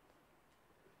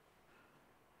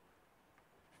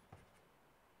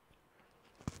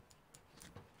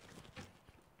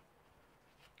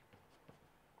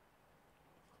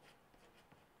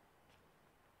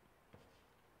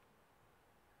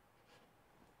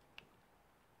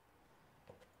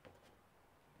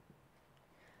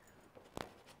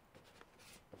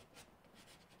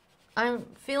 I'm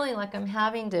feeling like I'm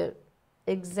having to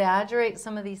exaggerate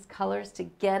some of these colors to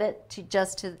get it to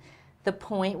just to the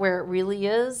point where it really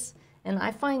is, and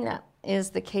I find that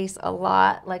is the case a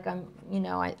lot. Like you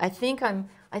know, I think I'm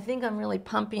really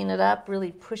pumping it up,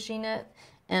 really pushing it,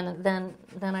 and then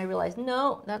I realize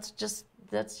no, that's just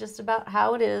about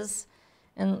how it is,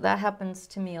 and that happens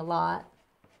to me a lot.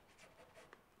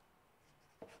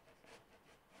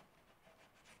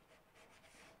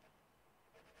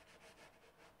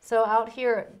 So out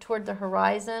here toward the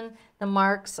horizon, the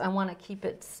marks, I want to keep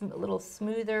it a little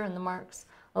smoother and the marks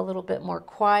a little bit more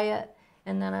quiet.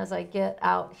 And then as I get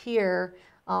out here,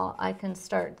 I can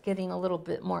start getting a little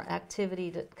bit more activity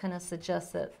that kind of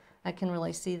suggests that I can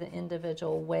really see the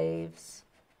individual waves.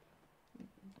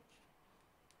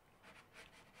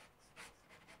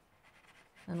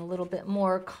 And a little bit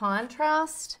more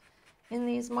contrast in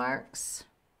these marks.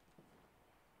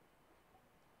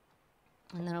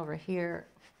 And then over here,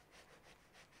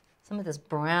 some of this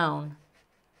brown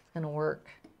is going to work.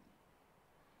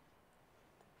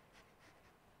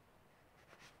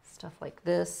 Stuff like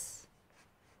this.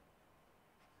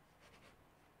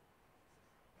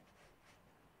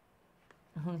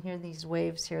 And here are these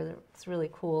waves here. It's really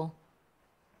cool.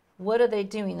 What are they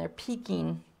doing? They're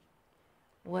peaking.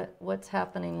 What's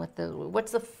happening with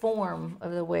what's the form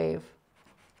of the wave?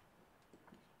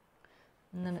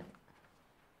 And then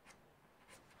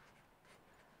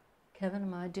Kevin,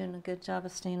 am I doing a good job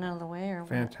of staying out of the way, or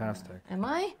fantastic? What? Am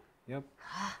I? Yep.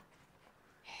 I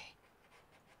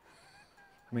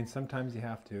mean, sometimes you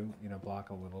have to, you know, block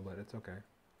a little, but it's okay.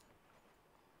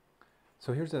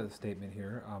 So here's a statement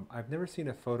here. I've never seen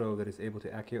a photo that is able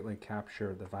to accurately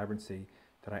capture the vibrancy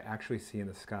that I actually see in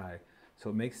the sky. So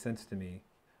it makes sense to me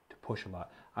to push a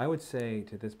lot. I would say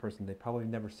to this person, they've probably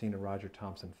never seen a Roger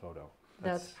Thompson photo.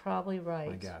 That's probably right.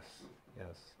 My guess,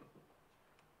 yes.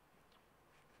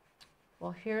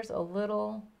 Well, here's a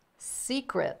little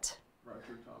secret.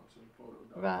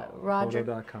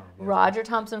 Photo.com. Yes.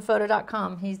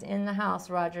 RogerThompsonPhoto.com. He's in the house.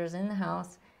 Roger's in the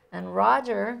house. And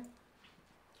Roger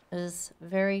is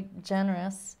very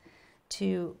generous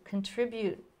to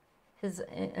contribute his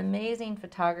amazing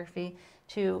photography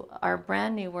to our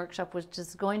brand new workshop, which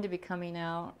is going to be coming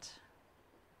out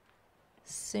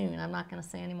soon. I'm not going to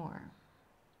say any more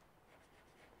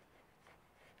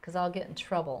because I'll get in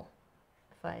trouble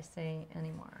if I say any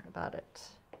more about it.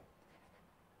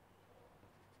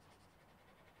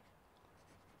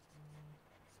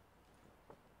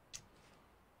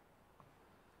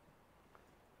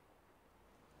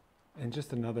 And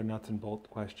just another nuts and bolt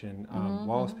question.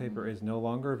 Wallace paper is no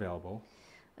longer available.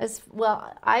 As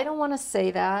well, I don't want to say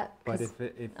that. But if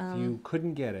you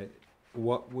couldn't get it,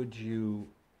 what would you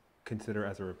consider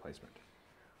as a replacement?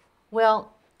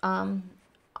 Well,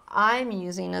 I'm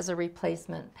using as a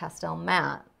replacement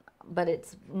Pastelmat. but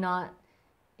it's not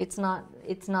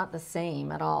the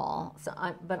same at all. So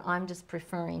but I'm just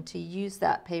preferring to use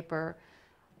that paper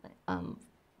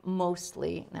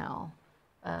mostly now.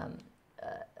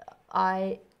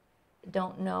 I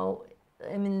don't know.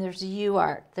 I mean, there's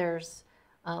UArt, there's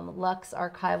Lux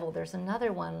Archival. There's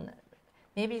another one.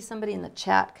 Maybe somebody in the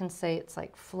chat can say it's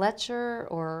like Fletcher,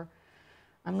 or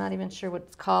I'm not even sure what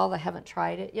it's called. I haven't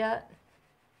tried it yet.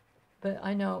 But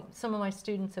I know some of my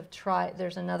students have tried.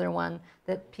 There's another one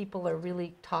that people are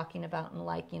really talking about and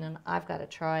liking, and I've got to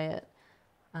try it,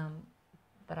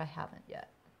 but I haven't yet.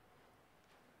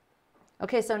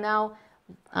 Okay, so now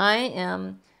I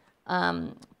am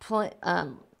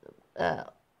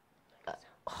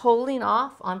holding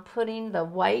off on putting the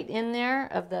white in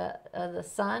there of the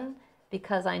sun,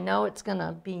 because I know it's going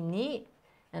to be neat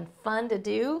and fun to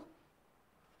do.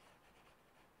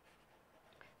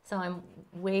 So I'm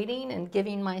waiting and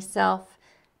giving myself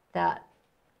that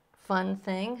fun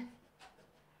thing,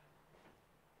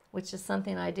 which is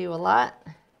something I do a lot.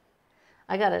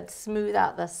 I got to smooth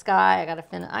out the sky. I got to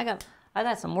finish. I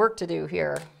got some work to do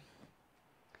here,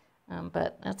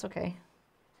 but that's okay.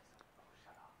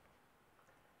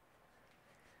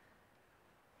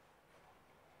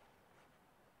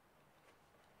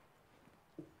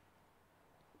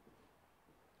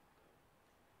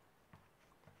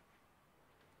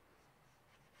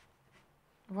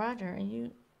 Roger,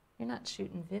 you're not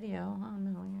shooting video. Oh no,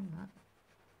 you're not.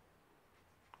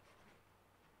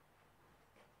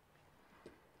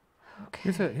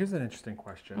 Okay. Here's an interesting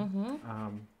question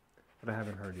that I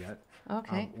haven't heard yet.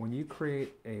 Okay. When you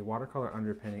create a watercolor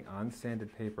underpainting on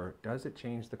sanded paper, does it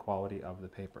change the quality of the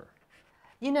paper?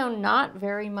 You know, not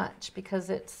very much, because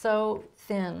it's so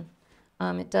thin.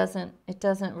 It doesn't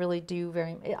really do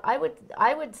very. I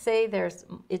would say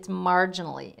it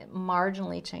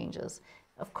marginally changes.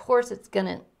 Of course, it's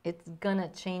gonna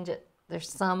change it. There's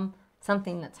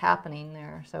something that's happening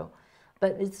there. So,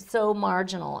 but it's so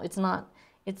marginal. It's not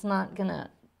gonna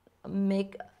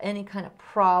make any kind of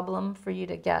problem for you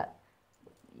to get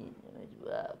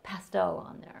pastel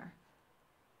on there,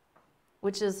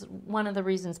 which is one of the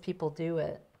reasons people do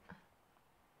it.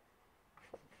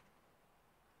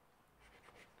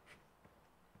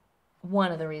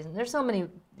 One of the reasons. There's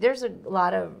a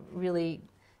lot of really,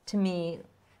 to me,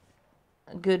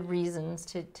 good reasons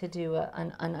to do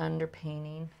an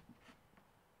underpainting.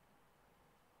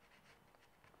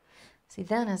 See,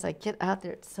 then as I get out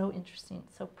there, it's so interesting,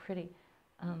 it's so pretty.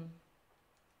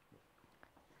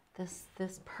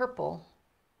 This purple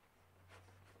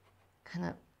kind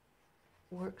of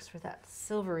works for that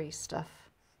silvery stuff.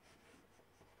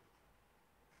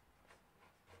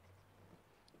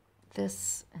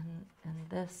 This and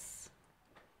this.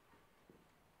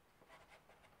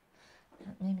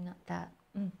 Maybe not that.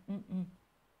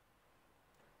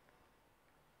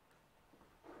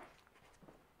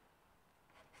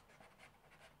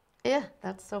 Yeah,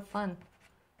 that's so fun.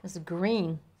 This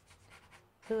green.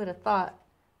 Who would have thought?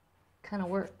 Kind of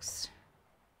works.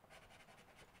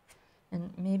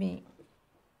 And maybe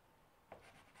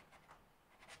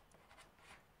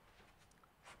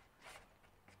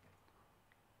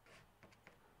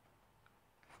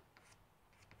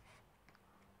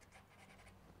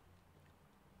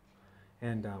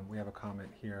And we have a comment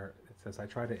here. It says, I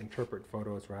try to interpret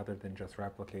photos rather than just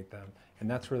replicate them. And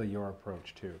that's really your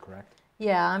approach too, correct?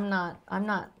 yeah, I'm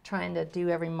not trying to do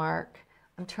every mark.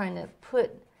 I'm trying to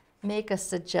make a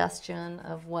suggestion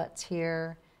of what's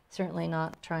here. Certainly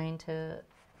not trying to,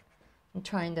 I'm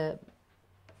trying to,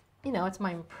 you know, it's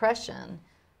my impression.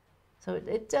 So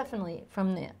it definitely,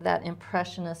 from that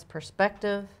impressionist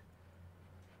perspective,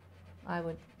 I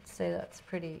would say that's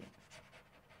pretty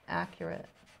accurate.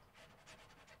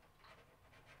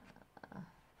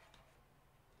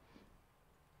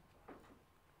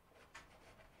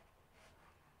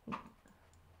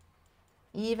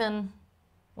 Even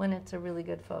when it's a really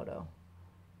good photo.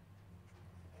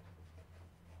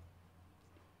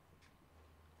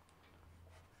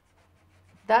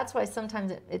 That's why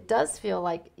sometimes it does feel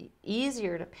like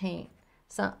easier to paint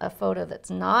a photo that's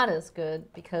not as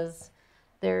good, because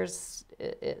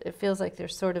it feels like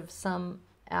there's sort of some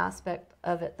aspect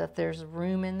of it that there's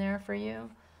room in there for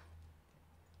you.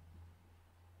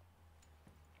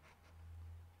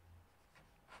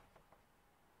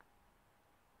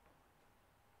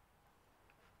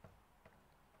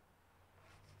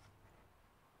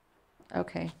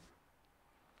 Okay,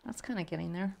 that's kind of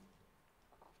getting there.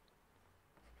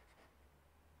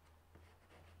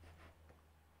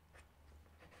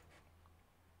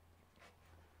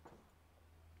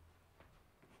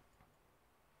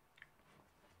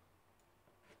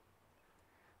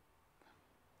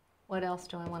 what else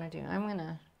do I want to do? I mean,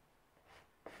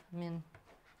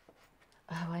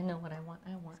 oh, I know what I want.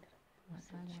 I want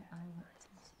some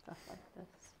stuff like this.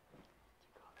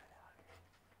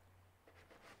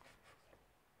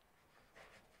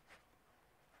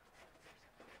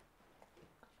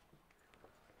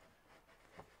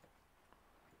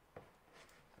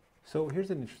 So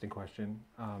here's an interesting question,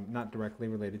 not directly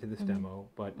related to this demo,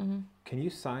 but can you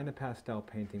sign a pastel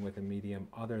painting with a medium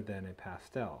other than a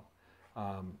pastel?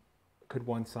 Could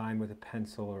one sign with a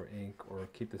pencil or ink, or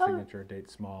keep the signature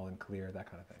date small and clear, that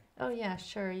kind of thing? Oh yeah,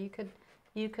 sure. You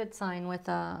could sign with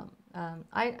a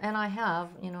I have,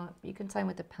 you know, you can sign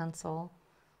with a pencil,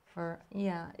 or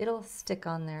yeah, it'll stick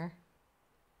on there.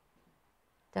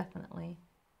 Definitely.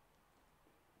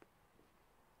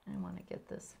 I want to get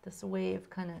this wave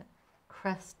kind of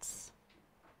crests.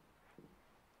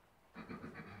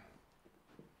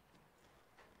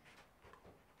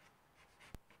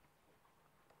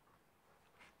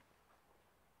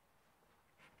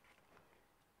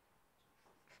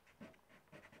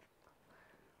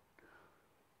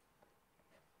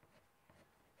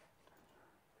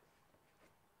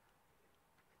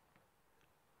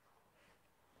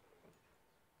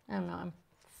 I don't know, I'm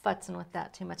futzing with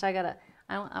that too much.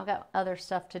 I've got other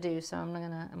stuff to do, so I'm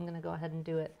gonna go ahead and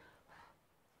do it.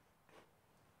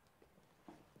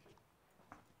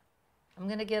 I'm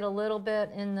gonna get a little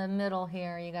bit in the middle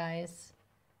here, you guys.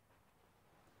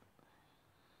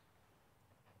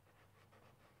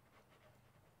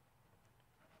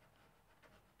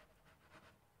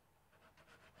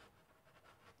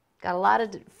 Got a lot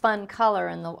of fun color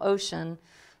in the ocean.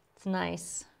 It's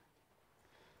nice.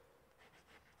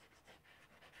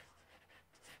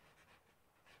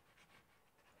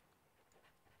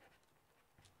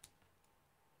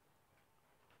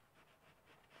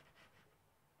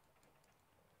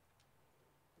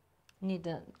 Need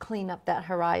to clean up that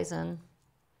horizon.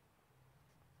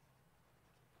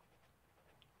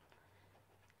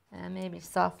 And maybe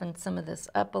soften some of this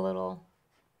up a little.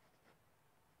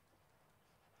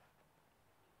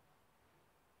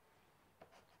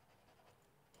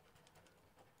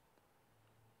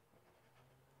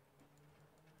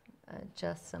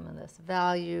 Adjust some of this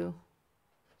value.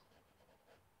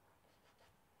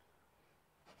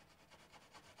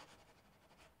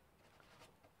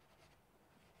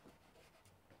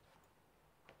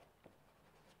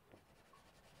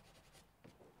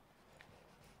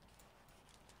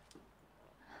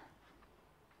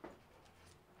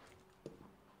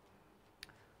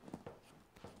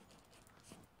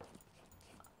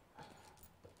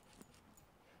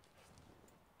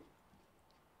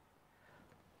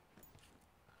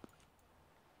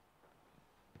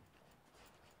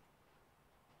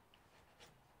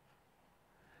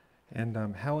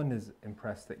 And Helen is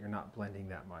impressed that you're not blending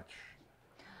that much.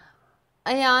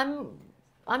 Yeah,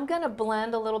 I'm gonna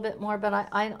blend a little bit more, but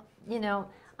you know,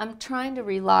 I'm trying to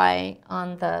rely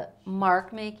on the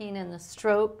mark making and the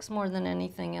strokes more than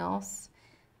anything else.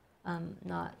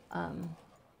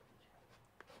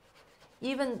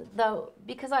 Even though,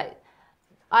 because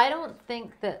I don't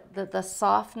think that the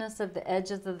softness of the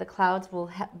edges of the clouds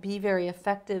will be very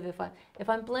effective if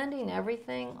I'm blending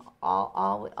everything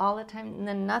all the time.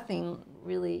 Then nothing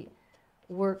really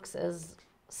works as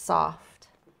soft.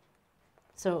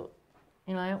 So,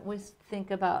 you know, I always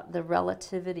think about the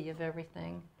relativity of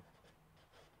everything.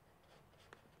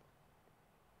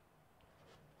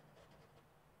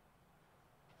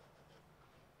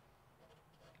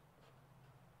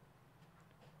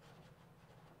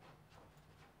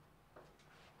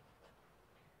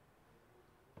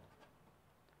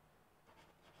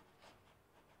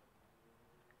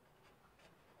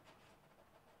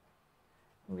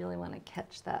 Really want to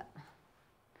catch that.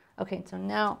 Okay, so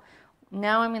now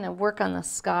I'm going to work on the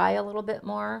sky a little bit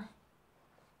more.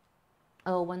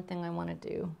 Oh, one thing I want to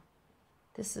do.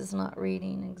 This is not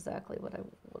reading exactly what I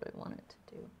want it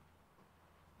to do.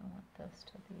 I want this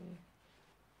to be.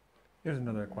 Here's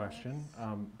another question.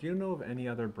 Do you know of any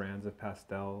other brands of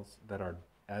pastels that are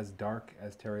as dark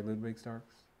as Terry Ludwig's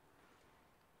darks?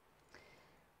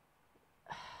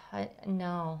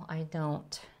 No, I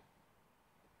don't.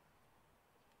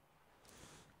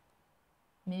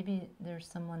 Maybe there's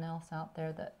someone else out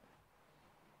there that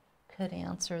could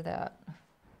answer that.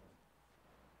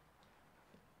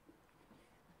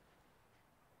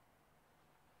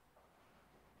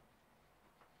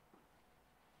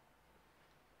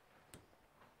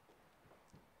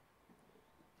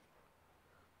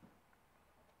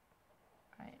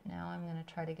 All right, now I'm going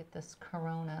to try to get this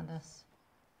corona, this.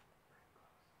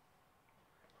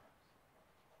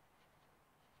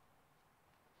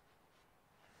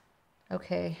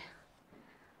 Okay.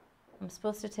 I'm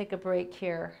supposed to take a break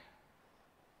here.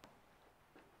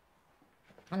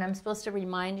 And I'm supposed to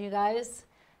remind you guys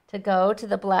to go to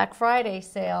the Black Friday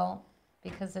sale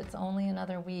because it's only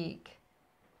another week.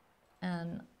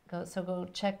 And go to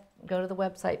the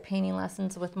website,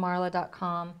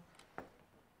 paintinglessonswithmarla.com,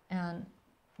 and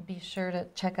be sure to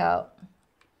check out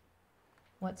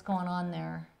what's going on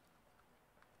there.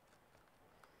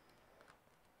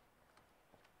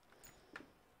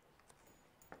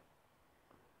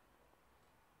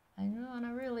 I want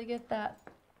to really get that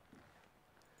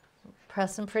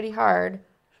pressing pretty hard.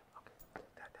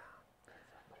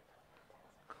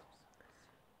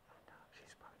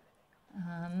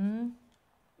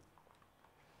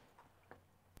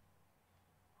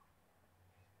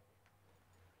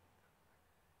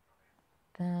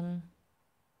 Then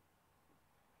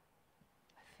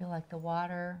I feel like the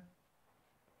water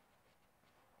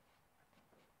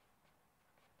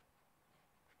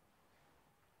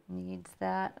needs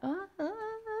that.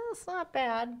 It's not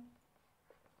bad.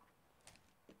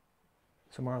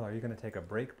 So Marla, are you going to take a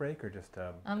break or just?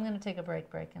 I'm going to take a break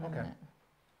in a minute.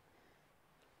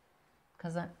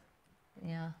 Because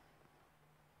yeah.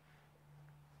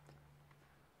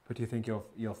 But do you think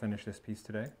you'll finish this piece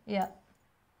today? Yeah.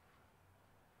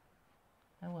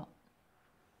 I will.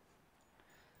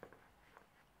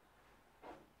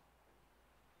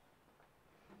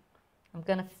 I'm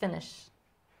going to finish.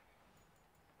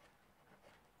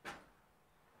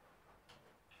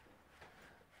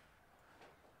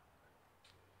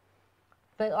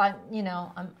 But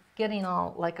I'm getting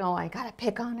all like, oh, I got to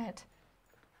pick on it.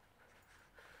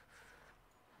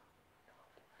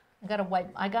 I got to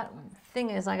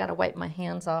wipe my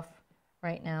hands off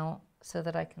right now so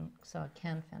I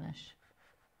can finish.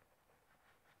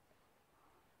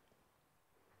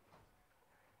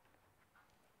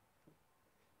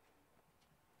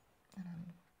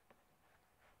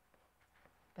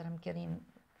 But I'm getting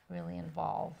really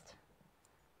involved.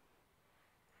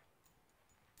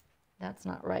 That's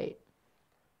not right.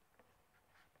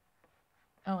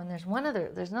 Oh, and there's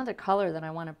another color that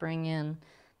I want to bring in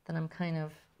that I'm kind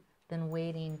of been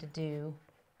waiting to do.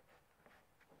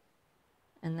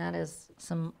 And that is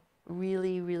some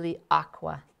really, really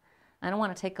aqua. I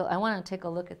want to take a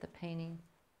look at the painting.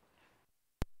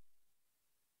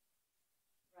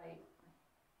 Right.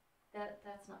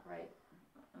 That's not right.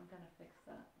 I'm going to fix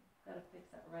that. Got to fix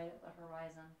that right at the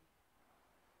horizon.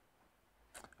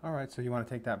 All right, so you want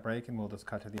to take that break and we'll just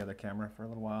cut to the other camera for a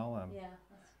little while? Yeah.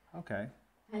 Okay.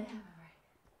 All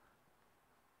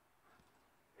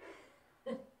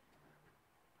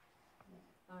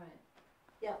right.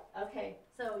 Yeah, okay.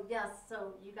 So, yes,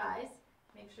 so you guys,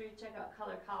 make sure you check out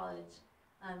Color College.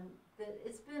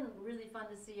 It's been really fun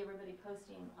to see everybody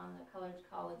posting on the Color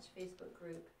College Facebook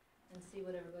group and see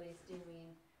what everybody's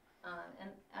doing. And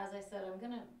as I said, I'm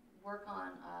going to work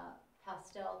on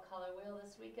pastel color wheel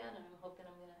this weekend, and I'm hoping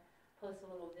I'm going to post a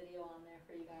little video on there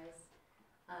for you guys.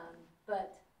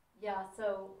 But yeah,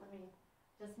 so let me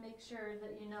just make sure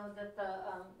that you know that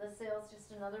the sale's just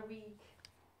another week,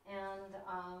 and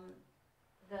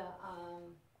let's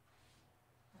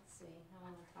see, I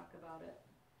want to talk about it.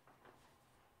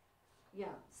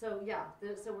 Yeah, so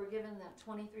so we're giving that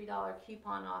 $23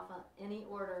 coupon off on any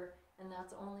order, and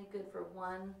that's only good for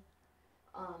one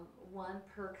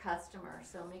per customer.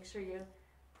 So make sure you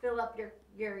fill up your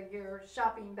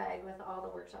shopping bag with all the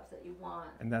workshops that you want.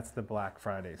 And that's the Black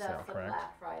Friday sale, correct? That's the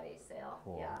Black Friday sale.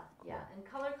 Cool. Yeah, cool. yeah. And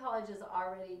Color College is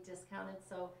already discounted,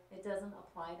 so it doesn't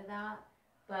apply to that.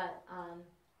 But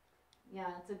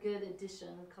yeah, it's a good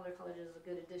addition. Color College is a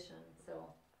good addition.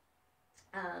 So,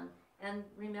 and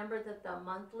remember that the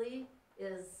monthly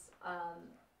is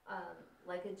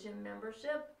like a gym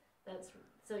membership.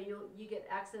 So you get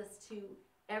access to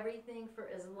everything for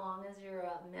as long as you're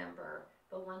a member.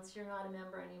 But once you're not a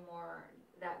member anymore,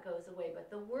 that goes away. But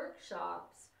the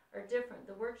workshops are different.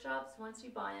 The workshops, once you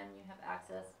buy them, you have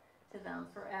access to them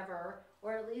forever,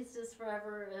 or at least as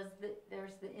forever as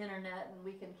there's the internet and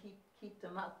we can keep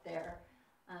them up there.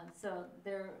 So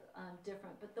they're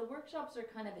different. But the workshops are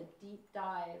kind of a deep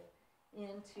dive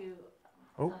into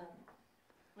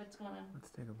what's going on. Let's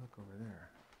take a look over there.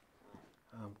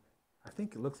 I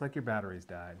think it looks like your battery's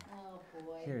died. Oh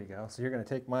boy. Here you go. So you're going to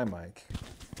take my mic.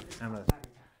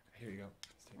 Here you go.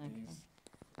 Let's take Okay. these.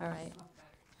 All right.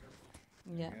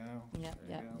 There Yep. you go. Yep.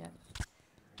 There Yep. you go.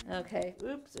 Yep. Okay.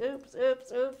 Oops.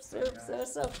 That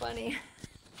was so funny.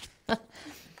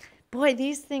 Boy,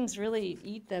 these things really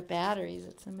eat the batteries.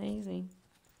 It's amazing.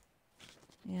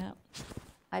 Yep.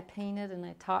 I painted and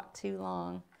I talked too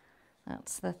long.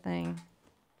 That's the thing.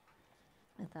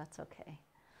 But that's okay.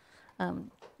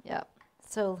 Yeah.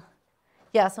 So,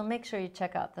 Yeah, so make sure you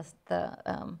check out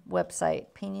the website,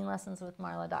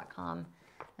 paintinglessonswithmarla.com,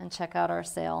 and check out our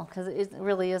sale, because it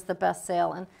really is the best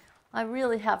sale. And I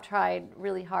really have tried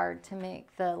really hard to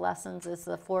make the lessons as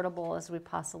affordable as we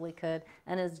possibly could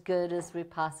and as good as we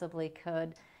possibly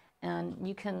could. And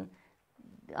you can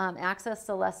access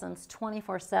the lessons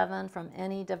 24/7 from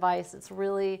any device. It's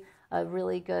really a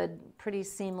really good, pretty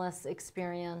seamless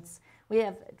experience. We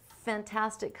have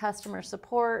fantastic customer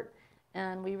support,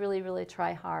 and we really, really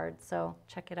try hard. So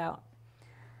check it out.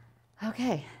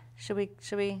 Okay, should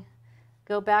we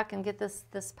go back and get this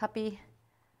puppy?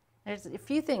 There's a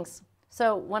few things.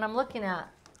 So what I'm looking at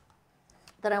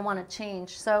that I want to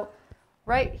change. So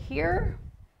right here,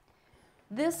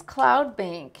 this cloud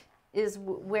bank is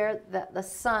where the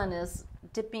sun is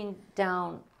dipping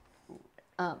down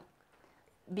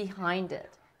behind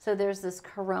it. So there's this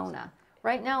corona.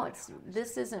 Right now it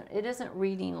isn't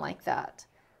reading like that.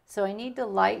 So I need to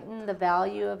lighten the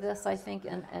value of this, I think,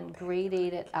 and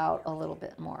gradate it out a little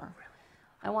bit more.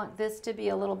 I want this to be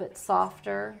a little bit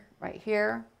softer right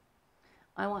here.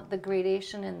 I want the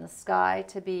gradation in the sky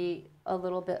to be a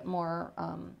little bit more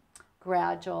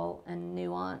gradual and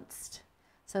nuanced.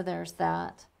 So there's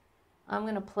that. I'm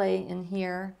going to play in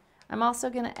here. I'm also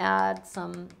going to add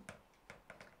some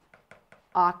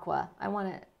aqua. I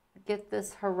want to get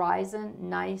this horizon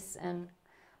nice and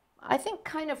I think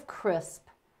kind of crisp.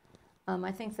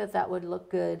 I think that would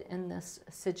look good in this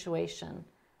situation.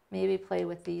 Maybe play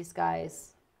with these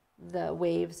guys, the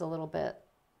waves a little bit.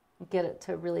 Get it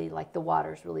to really, like the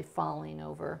water's really falling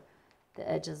over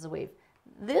the edges of the wave.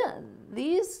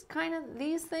 These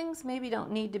things maybe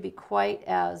don't need to be quite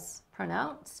as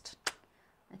pronounced,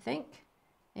 I think.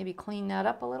 Maybe clean that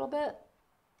up a little bit.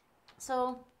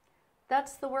 So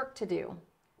that's the work to do.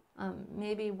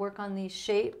 Maybe work on these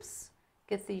shapes,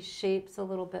 get these shapes a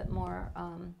little bit more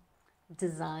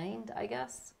designed, I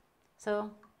guess.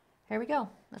 So here we go.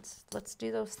 Let's do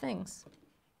those things.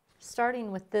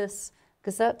 Starting with this,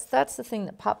 because that's the thing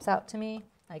that pops out to me.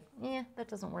 Like, that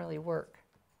doesn't really work.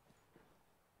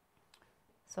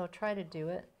 So I'll try to do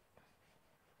it.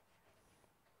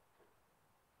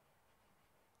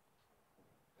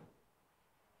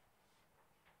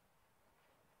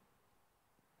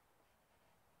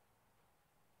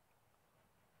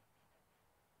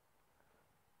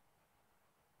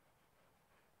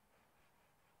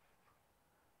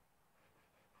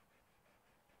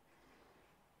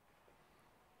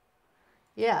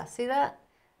 Yeah, see that?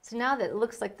 So now that it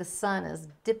looks like the sun is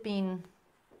dipping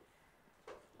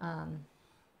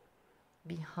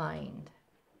behind.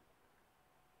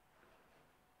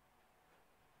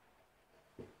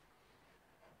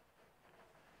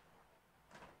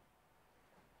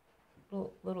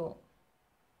 Little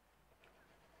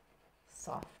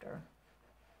softer.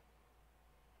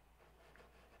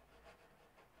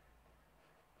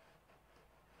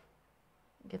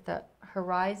 Get that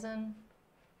horizon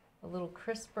a little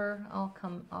crisper.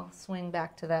 I'll swing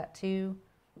back to that too.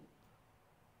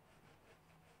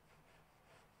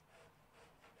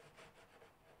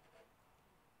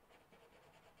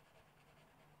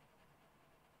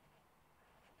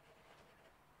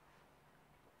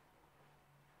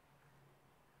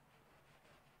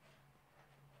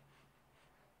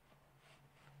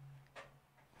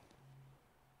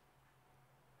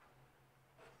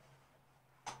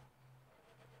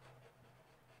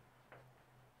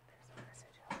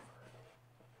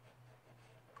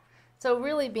 So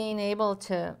really being able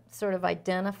to sort of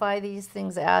identify these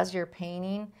things as you're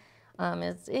painting,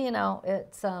 it's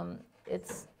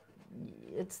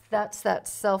that's that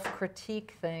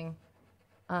self-critique thing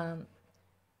that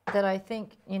I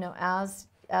think, as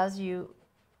you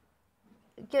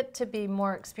get to be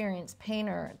more experienced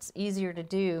painter, it's easier to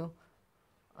do,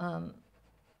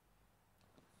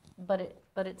 but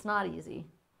it's not easy.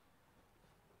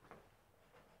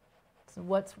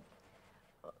 So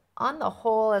on the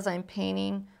whole, as I'm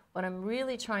painting, what I'm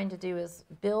really trying to do is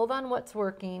build on what's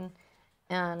working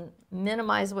and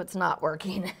minimize what's not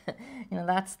working.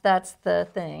 That's the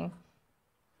thing.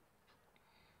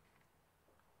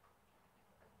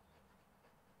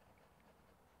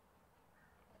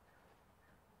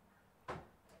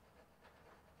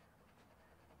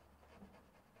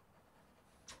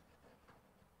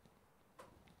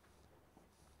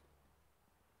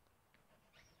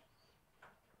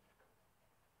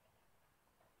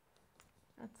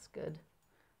 That's good.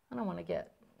 I don't want to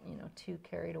get, too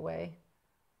carried away.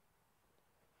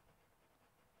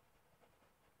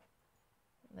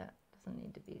 That doesn't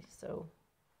need to be so.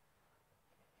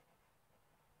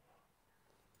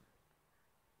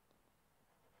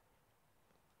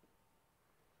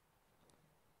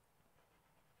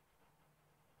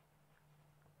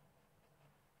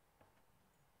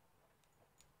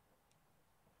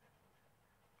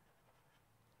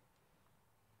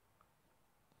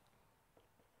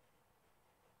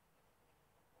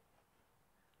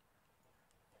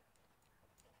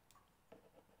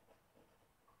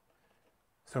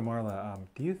 So Marla,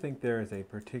 do you think there is a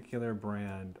particular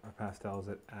brand of pastels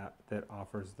that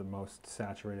offers the most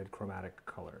saturated chromatic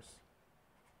colors?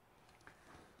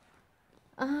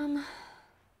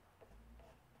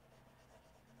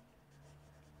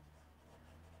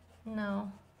 No.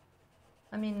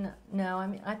 I mean, no. I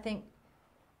mean, I think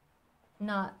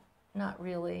not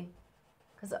really.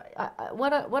 Because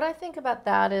what I think about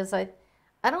that is I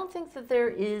don't think that there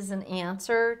is an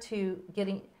answer to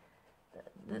getting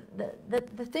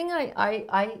the thing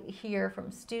I hear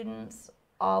from students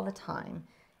all the time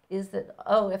is that,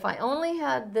 oh, if I only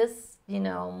had this, you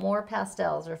know, more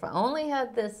pastels, or if I only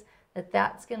had this,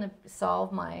 that's going to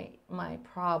solve my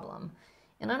problem.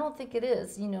 And I don't think it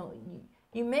is. You know,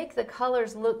 you make the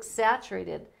colors look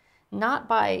saturated not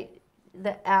by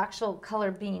the actual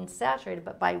color being saturated,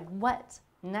 but by what's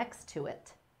next to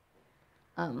it.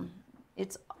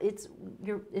 It's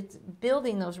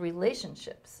building those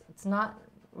relationships. It's not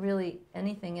really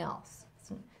anything else.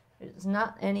 It's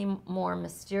not any more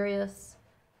mysterious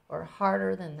or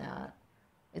harder than that.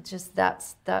 It's just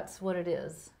that's what it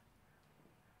is.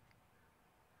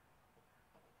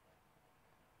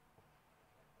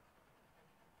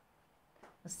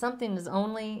 Something is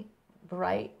only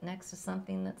bright next to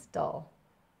something that's dull.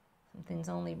 Something's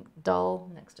only dull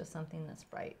next to something that's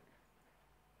bright.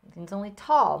 Something's only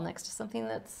tall next to something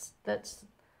that's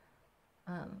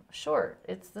short.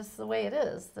 It's just the way it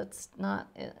is. That's not.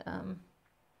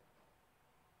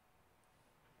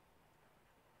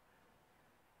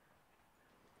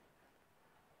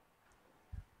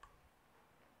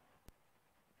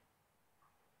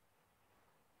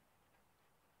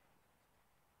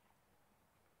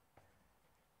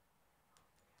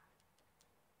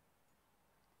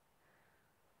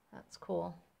 That's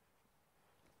cool.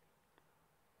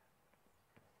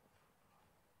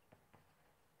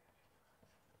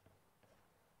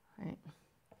 Right.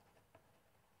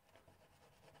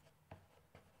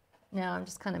 Now I'm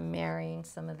just kind of marrying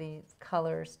some of these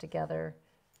colors together.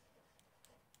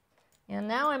 And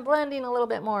now I'm blending a little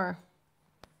bit more.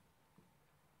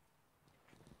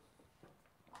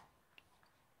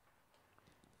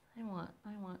 I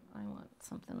want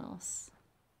something else.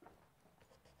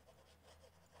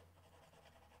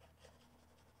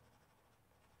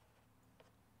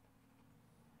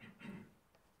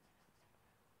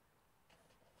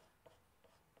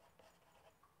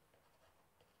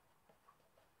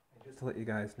 Just to let you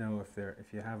guys know,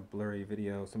 if you have blurry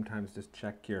video, sometimes just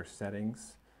check your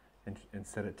settings and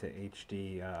set it to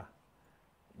HD,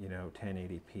 you know,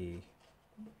 1080p,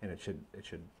 and it should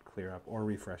clear up, or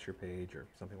refresh your page or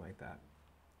something like that.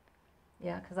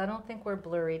 Yeah, because I don't think we're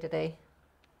blurry today.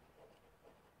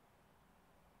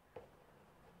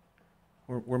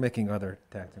 We're making other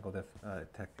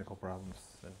technical problems,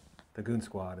 and the Goon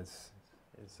Squad is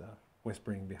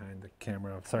whispering behind the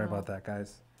camera. Sorry about that,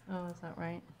 guys. Oh, is that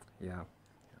right? Yeah.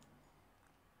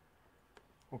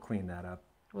 We'll clean that up.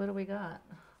 What do we got?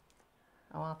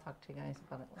 Oh, I'll talk to you guys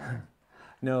about it later.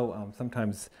 No,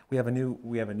 sometimes we have a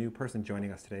new person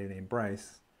joining us today named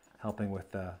Bryce, helping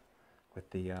with the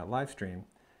live stream,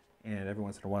 and every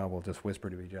once in a while we'll just whisper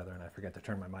to each other, and I forget to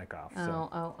turn my mic off. So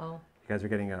Oh. you guys are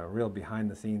getting a real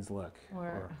behind-the-scenes look,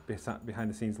 Or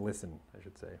behind-the-scenes listen, I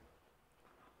should say.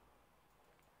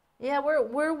 yeah,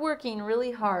 we're working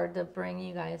really hard to bring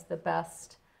you guys the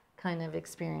best kind of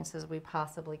experiences we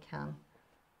possibly can.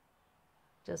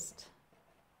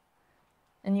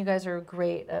 And you guys are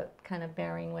great at kind of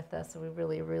bearing with us, so we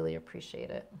really, really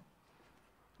appreciate it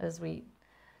as we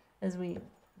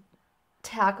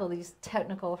tackle these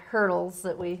technical hurdles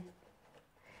that we.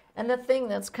 And the thing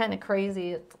that's kind of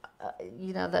crazy,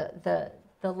 you know,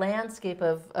 the landscape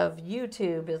of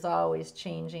YouTube is always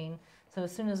changing. So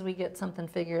as soon as we get something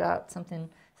figured out, something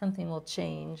will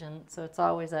change, and so it's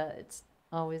always a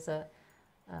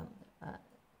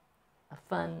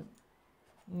fun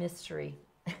mystery.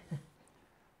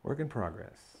 Work in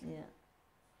progress. Yeah.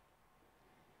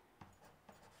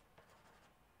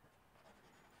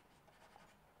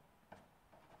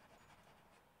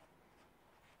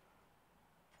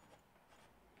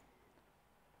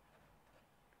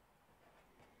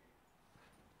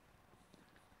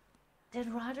 Did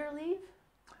Roger leave?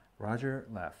 Roger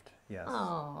left, yes.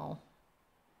 Oh,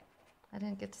 I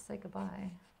didn't get to say goodbye.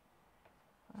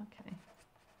 Okay.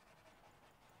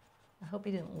 I hope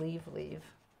he didn't leave.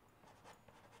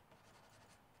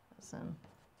 Listen.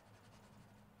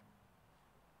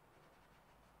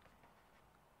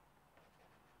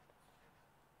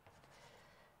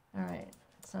 All right,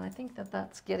 so I think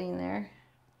that's getting there.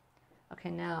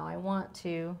 Okay, now I want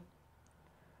to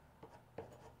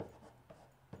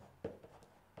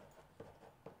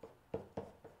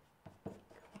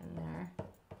in there.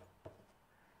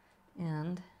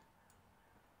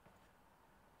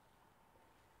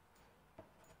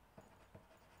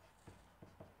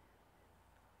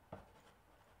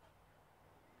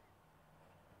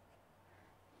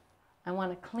 I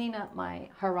want to clean up my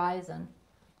horizon,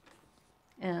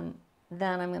 and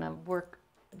then I'm going to work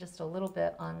just a little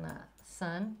bit on the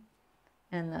sun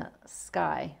and the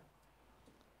sky.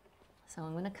 So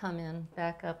I'm going to come in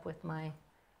back up with my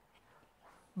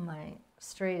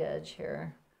straight edge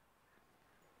here.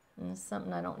 And it's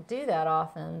something I don't do that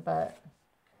often, but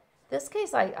this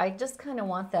case I just kind of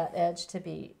want that edge to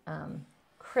be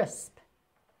crisp,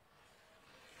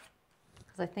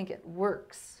 because I think it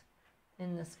works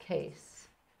in this case.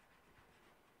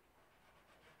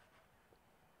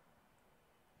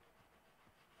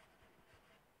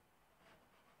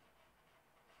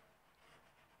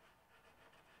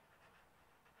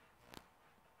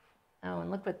 Oh, and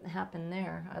look what happened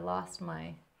there. I lost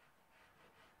my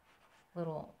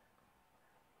little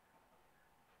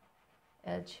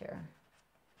edge here.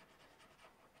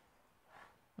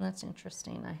 That's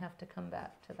interesting. I have to come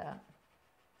back to that.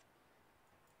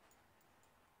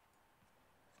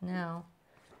 Now,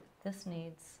 this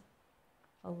needs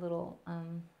a little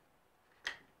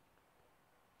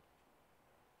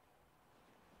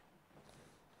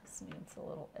this needs a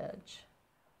little edge.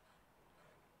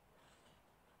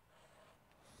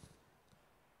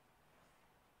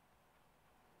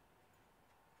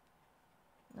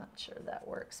 Not sure that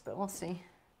works, but we'll see.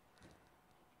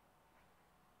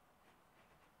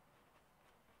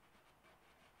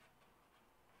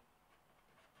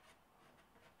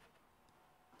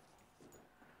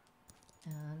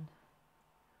 And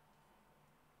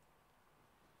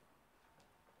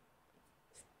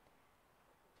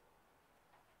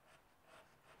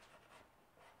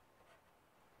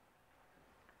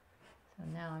so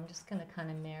now I'm just going to kind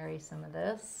of marry some of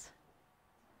this.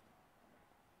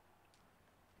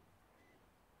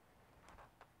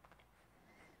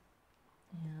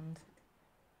 And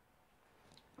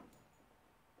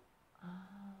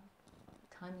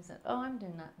what time is it? Oh, I'm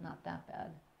doing not that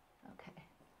bad. Okay.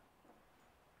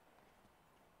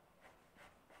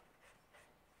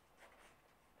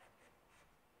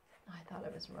 I thought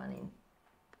I was running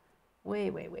way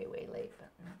late,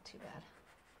 but not too bad.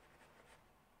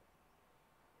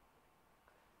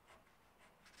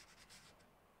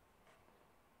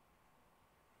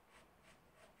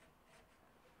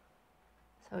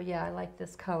 So yeah, I like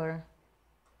this color.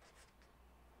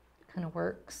 Kind of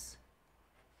works.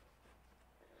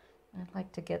 I'd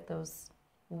like to get those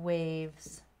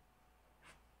waves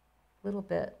a little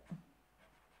bit.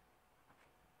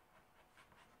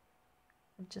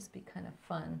 It'd just be kind of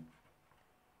fun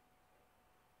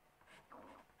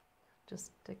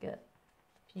just to get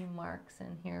a few marks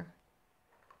in here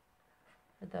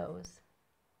for those.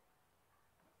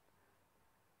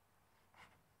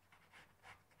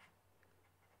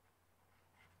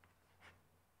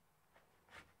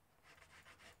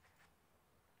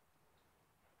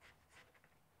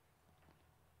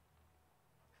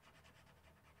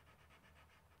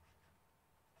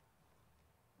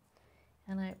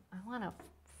 And I want to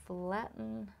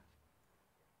flatten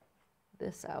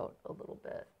this out a little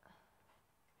bit.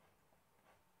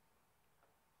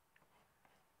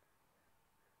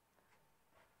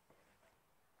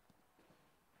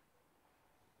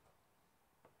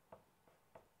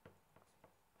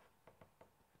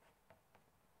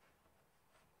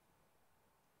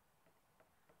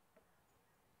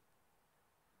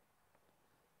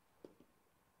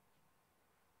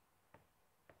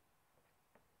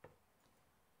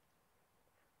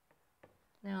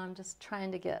 Now I'm just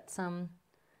trying to get some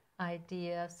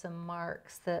idea, some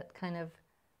marks that kind of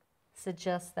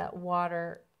suggest that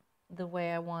water the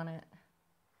way I want it.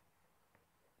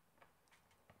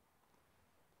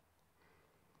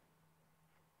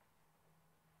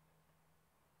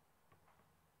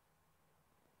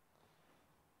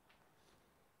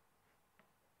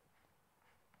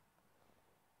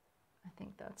 I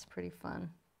think that's pretty fun.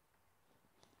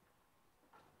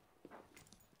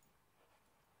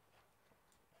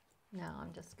 Now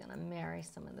I'm just going to marry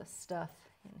some of this stuff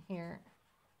in here.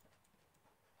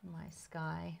 My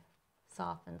sky,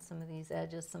 soften some of these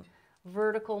edges, some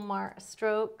vertical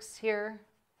strokes here.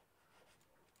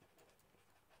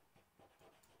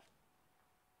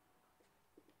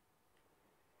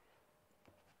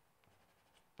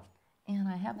 And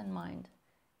I have in mind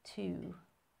to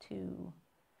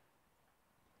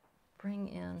bring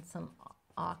in some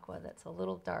aqua that's a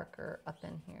little darker up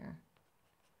in here,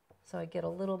 so I get a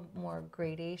little more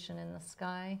gradation in the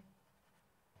sky.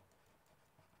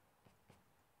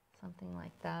 Something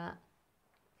like that.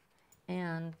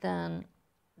 And then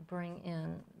bring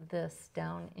in this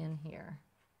down in here.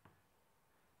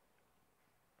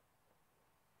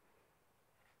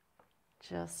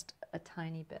 Just a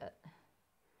tiny bit.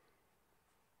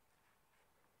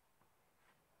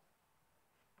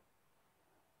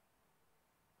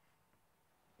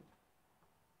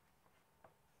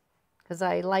 because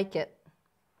I like it.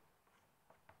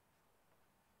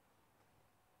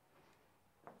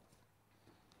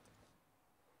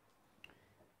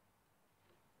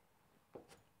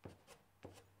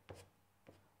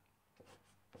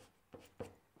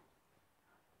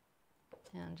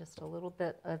 And just a little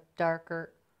bit of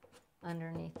darker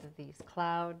underneath of these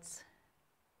clouds.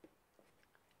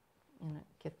 And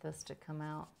get this to come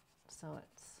out so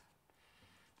it's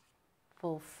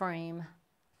full frame.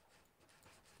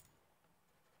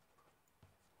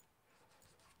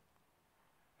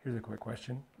 Here's a quick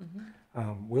question.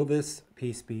 Will this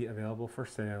piece be available for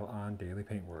sale on Daily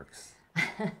Paintworks?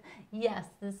 Yes,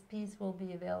 this piece will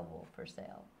be available for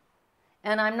sale.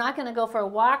 And I'm not going to go for a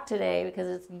walk today because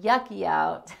it's yucky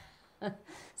out.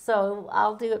 So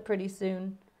I'll do it pretty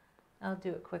soon. I'll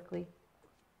do it quickly.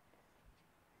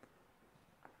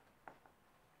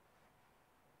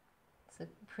 It's a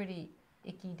pretty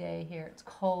icky day here. It's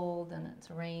cold and it's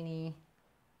rainy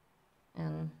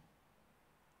and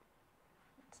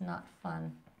it's not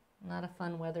fun. Not a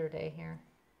fun weather day here.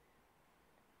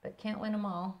 But can't win them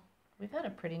all. We've had a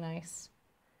pretty nice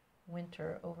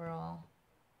winter overall.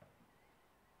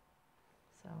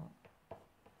 So.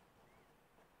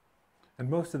 And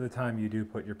most of the time you do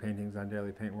put your paintings on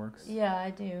Daily Paintworks? Yeah,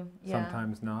 I do. Yeah.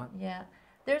 Sometimes not? Yeah.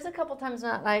 There's a couple times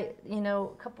not.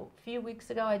 Few weeks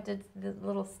ago I did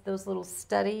those little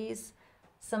studies.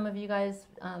 Some of you guys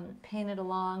painted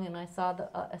along, and I saw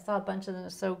a bunch of them.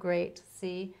 It's so great to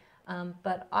see.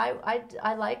 But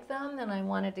I like them, and I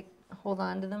wanted to hold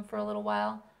on to them for a little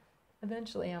while.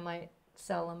 Eventually I might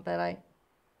sell them, but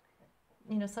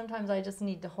sometimes I just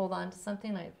need to hold on to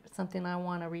something I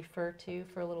want to refer to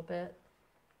for a little bit.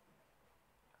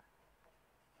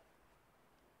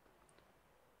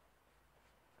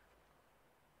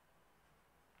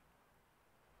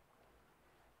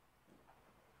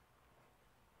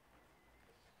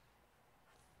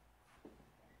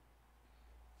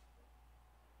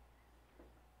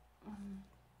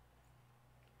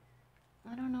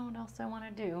 I don't know what else I want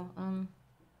to do. Let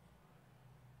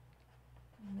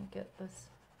me get this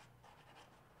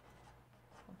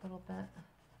a little bit.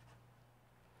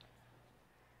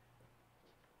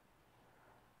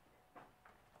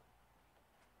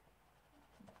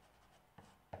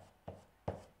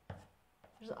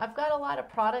 I've got a lot of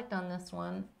product on this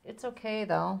one. It's okay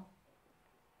though.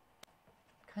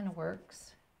 Kind of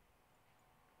works.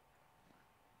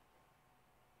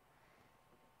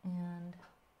 And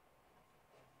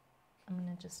I'm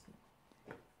going to just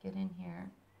get in here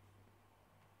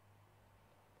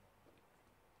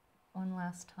one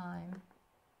last time.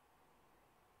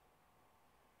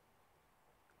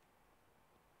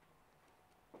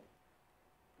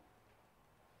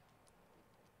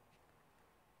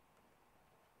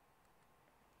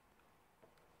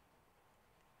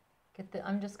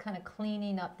 I'm just kind of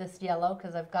cleaning up this yellow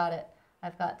because I've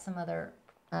got some other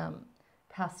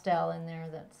pastel in there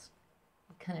that's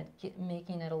kind of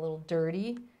making it a little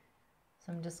dirty.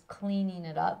 So I'm just cleaning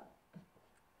it up.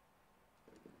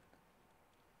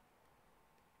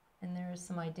 And there is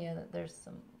some idea that there's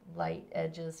some light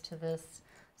edges to this.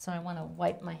 So I want to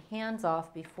wipe my hands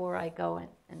off before I go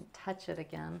and touch it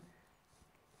again.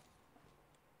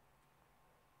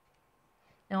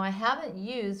 Now I haven't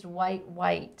used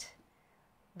white.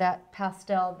 That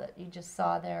pastel that you just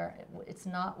saw there, it's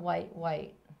not white.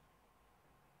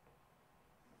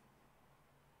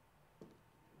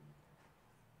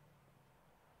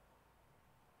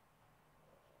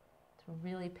 It's a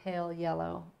really pale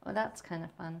yellow. Oh, that's kind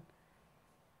of fun.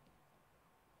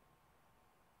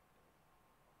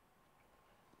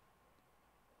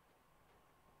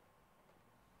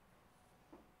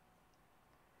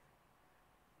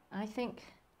 I think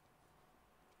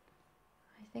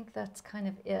that's kind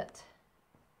of it.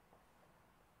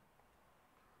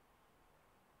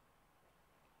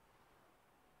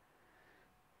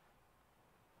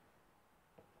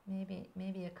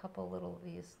 Maybe a couple little of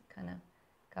these kind of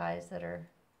guys that are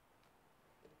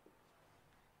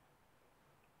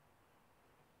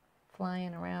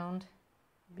flying around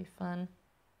would be fun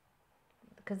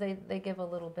because they give a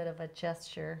little bit of a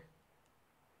gesture.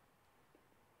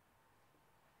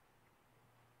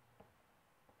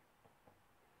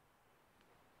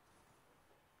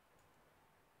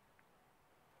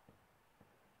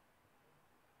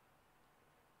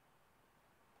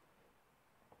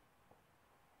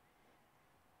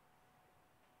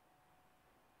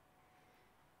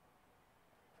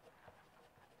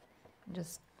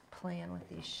 Just playing with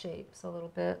these shapes a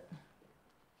little bit.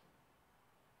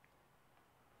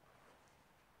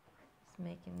 Just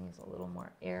making these a little more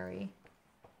airy.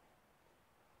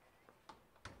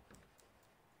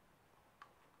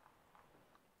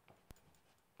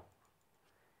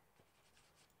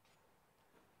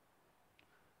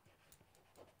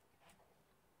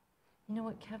 You know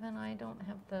what, Kevin? I don't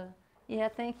have the. Yeah,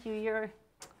 thank you. You're a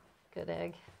good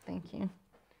egg. Thank you.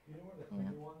 You know where the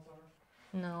cleaner ones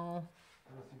are? No.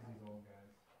 Let's use these old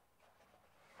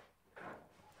guys.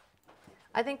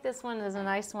 I think this one is a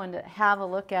nice one to have a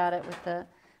look at it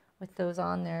with those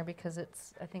on there because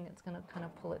I think it's going to kind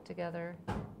of pull it together.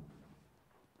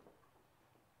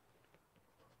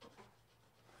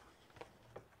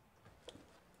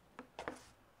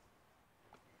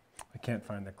 I can't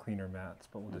find the cleaner mats,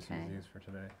 but we'll just Okay. use these for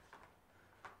today.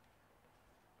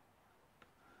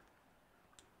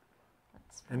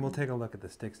 That's And we'll fine. take a look at the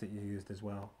sticks that you used as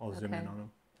well. I'll zoom in Okay. on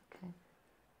them. Okay.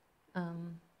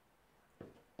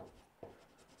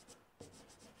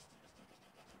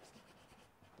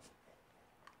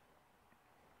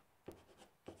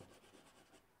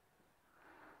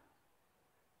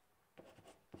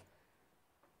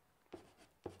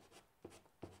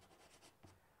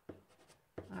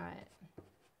 All right.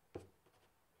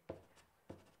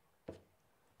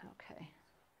 Okay.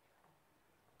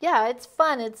 Yeah, it's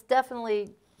fun. It's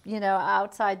definitely,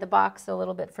 outside the box a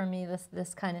little bit for me,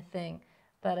 this kind of thing.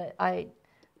 But I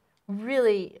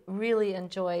really, really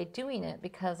enjoy doing it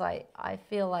because I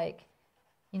feel like,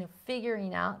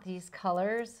 figuring out these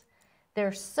colors,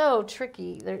 they're so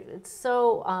tricky. It's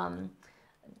so,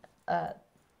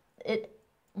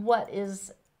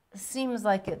 seems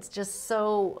like it's just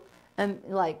so,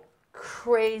 like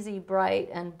crazy bright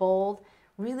and bold,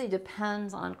 really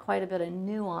depends on quite a bit of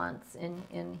nuance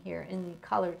in here, in the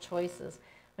color choices,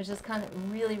 which is kind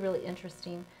of really, really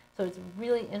interesting. So it's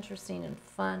really interesting and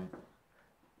fun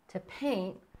to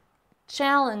paint,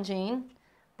 challenging,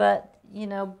 but,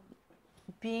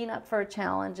 being up for a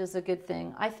challenge is a good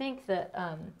thing. I think that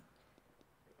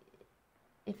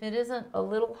if it isn't a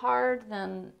little hard,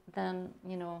 then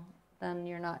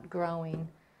you're not growing.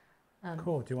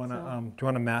 Cool. Do you want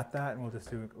to mat that, and we'll just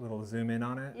do a little zoom in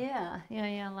on it? Yeah.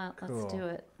 Cool. Let's do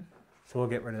it. So we'll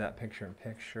get rid of that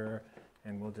picture-in-picture,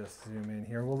 and we'll just zoom in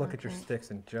here. We'll look at your Okay. sticks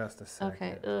in just a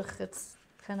second. Okay. Ugh, it's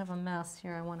kind of a mess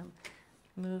here. I want to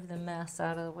move the mess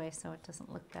out of the way so it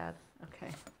doesn't look bad.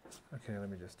 Okay. Okay, let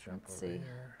me just jump Let's over see.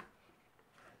 here.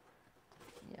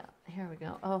 Yeah. Here we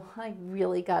go. Oh, I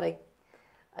really gotta.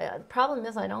 Problem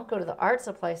is, I don't go to the art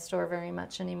supply store very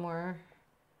much anymore.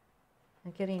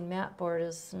 And getting mat board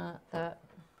is not that.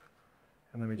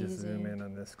 And let me just zoom Easy. in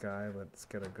on this guy. Let's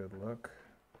get a good look.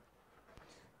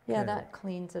 Yeah, Okay. that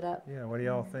cleans it up. Yeah, what do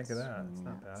y'all think of that? It's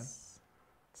not bad.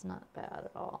 It's not bad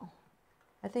at all.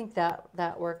 I think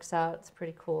that works out. It's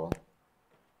pretty cool.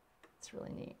 It's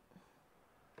really neat.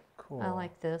 Cool. I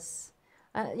like this.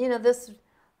 This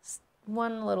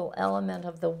one little element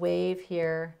of the wave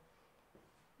here,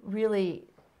 really,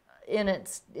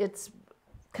 it's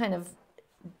kind of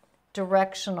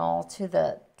directional to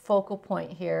the focal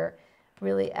point here,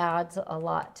 really adds a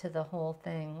lot to the whole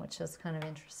thing, which is kind of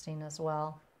interesting as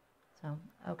well. So,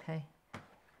 okay.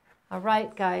 All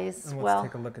right, guys. And let's Well,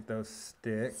 take a look at those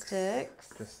sticks.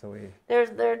 Just so we...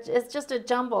 it's just a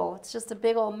jumble. It's just a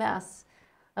big old mess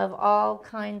of all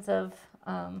kinds of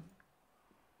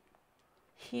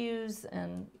hues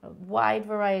and a wide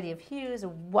variety of hues, a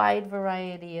wide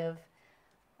variety of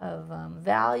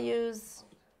values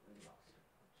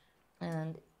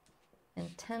and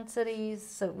intensities.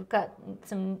 So we've got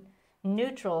some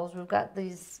neutrals. We've got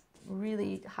these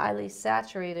really highly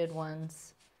saturated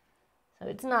ones. So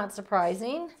it's not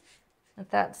surprising that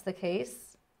that's the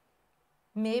case.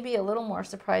 Maybe a little more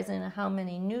surprising how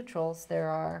many neutrals there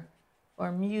are,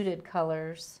 or muted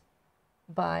colors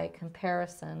by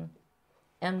comparison.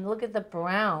 And look at the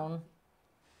brown.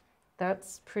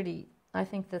 That's pretty, I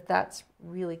think that's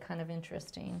really kind of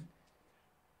interesting.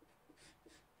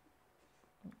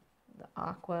 The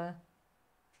aqua.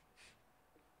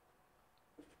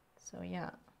 So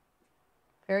yeah,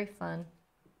 very fun.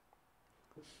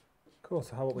 Cool,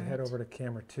 so how about we head Right. over to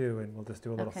camera 2 and we'll just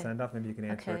do a little Okay. send-off. Maybe you can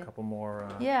answer Okay. a couple more.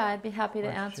 Yeah, I'd be happy to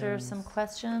answer some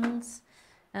questions. questions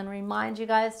and remind you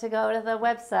guys to go to the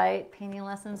website,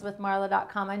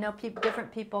 paintinglessonswithmarla.com. I know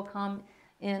different people come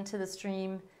into the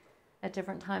stream at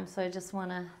different times, so I just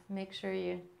want to make sure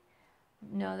you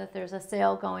know that there's a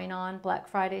sale going on, Black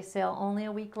Friday sale, only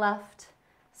a week left.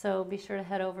 So be sure to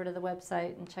head over to the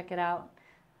website and check it out.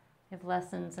 We have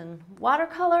lessons in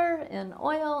watercolor, in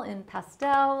oil, in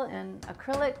pastel, and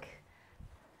acrylic.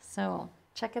 So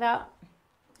check it out.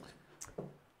 All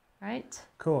right.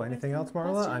 Cool, anything else,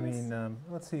 Marla? I questions? mean,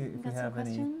 let's see if we got some have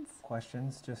any questions?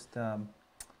 questions. Just, well,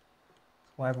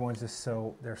 everyone's just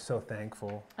they're so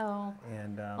thankful. Oh.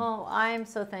 And Oh, I'm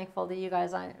so thankful to you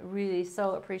guys. I really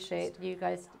so appreciate you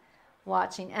guys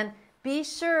watching. And be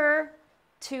sure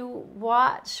to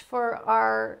watch for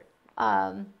our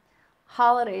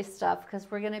holiday stuff because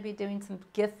we're going to be doing some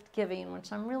gift giving,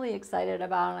 which I'm really excited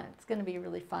about. And it's going to be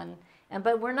really fun.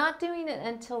 But we're not doing it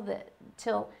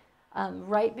until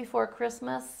right before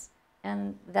Christmas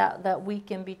and that week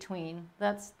in between.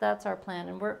 That's our plan,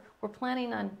 and we're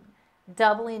planning on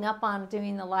doubling up on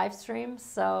doing the live streams,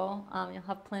 so you'll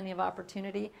have plenty of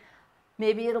opportunity.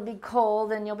 Maybe it'll be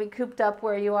cold and you'll be cooped up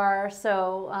where you are,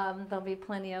 so there'll be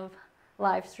plenty of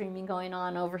live streaming going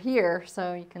on over here,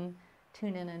 so you can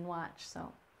tune in and watch.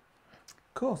 So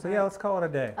cool. So yeah, let's call it a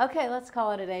day. okay, let's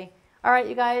call it a day. All right,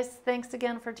 you guys, thanks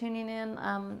again for tuning in.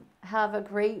 Have a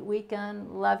great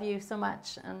weekend. Love you so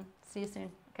much, and see you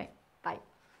soon. Okay, bye.